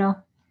 Mahalo!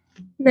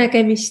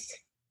 Nägemist!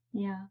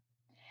 Ja.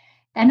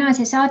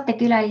 Tänase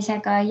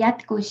saatekülalisega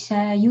jätkus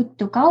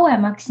juttu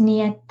kauemaks,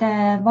 nii et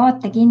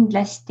vaata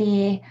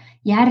kindlasti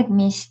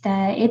järgmist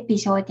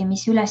episoodi,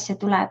 mis üles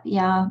tuleb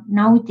ja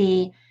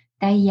naudi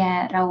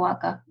täie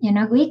rauaga. Ja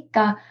nagu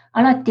ikka,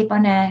 alati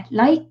pane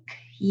like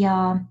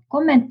ja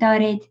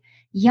kommentaarid,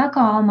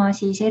 jaga oma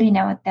siis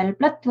erinevatel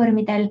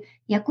platvormidel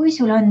ja kui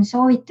sul on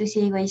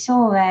soovitusi või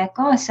soove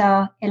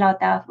kaasa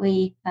elada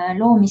või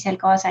loomisel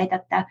kaasa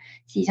aidata,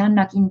 siis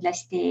anna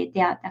kindlasti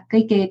teada.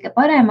 Kõike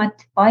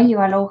paremat,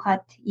 palju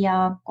alohat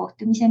ja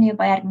kohtumiseni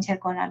juba järgmisel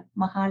korral.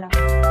 Mahalo!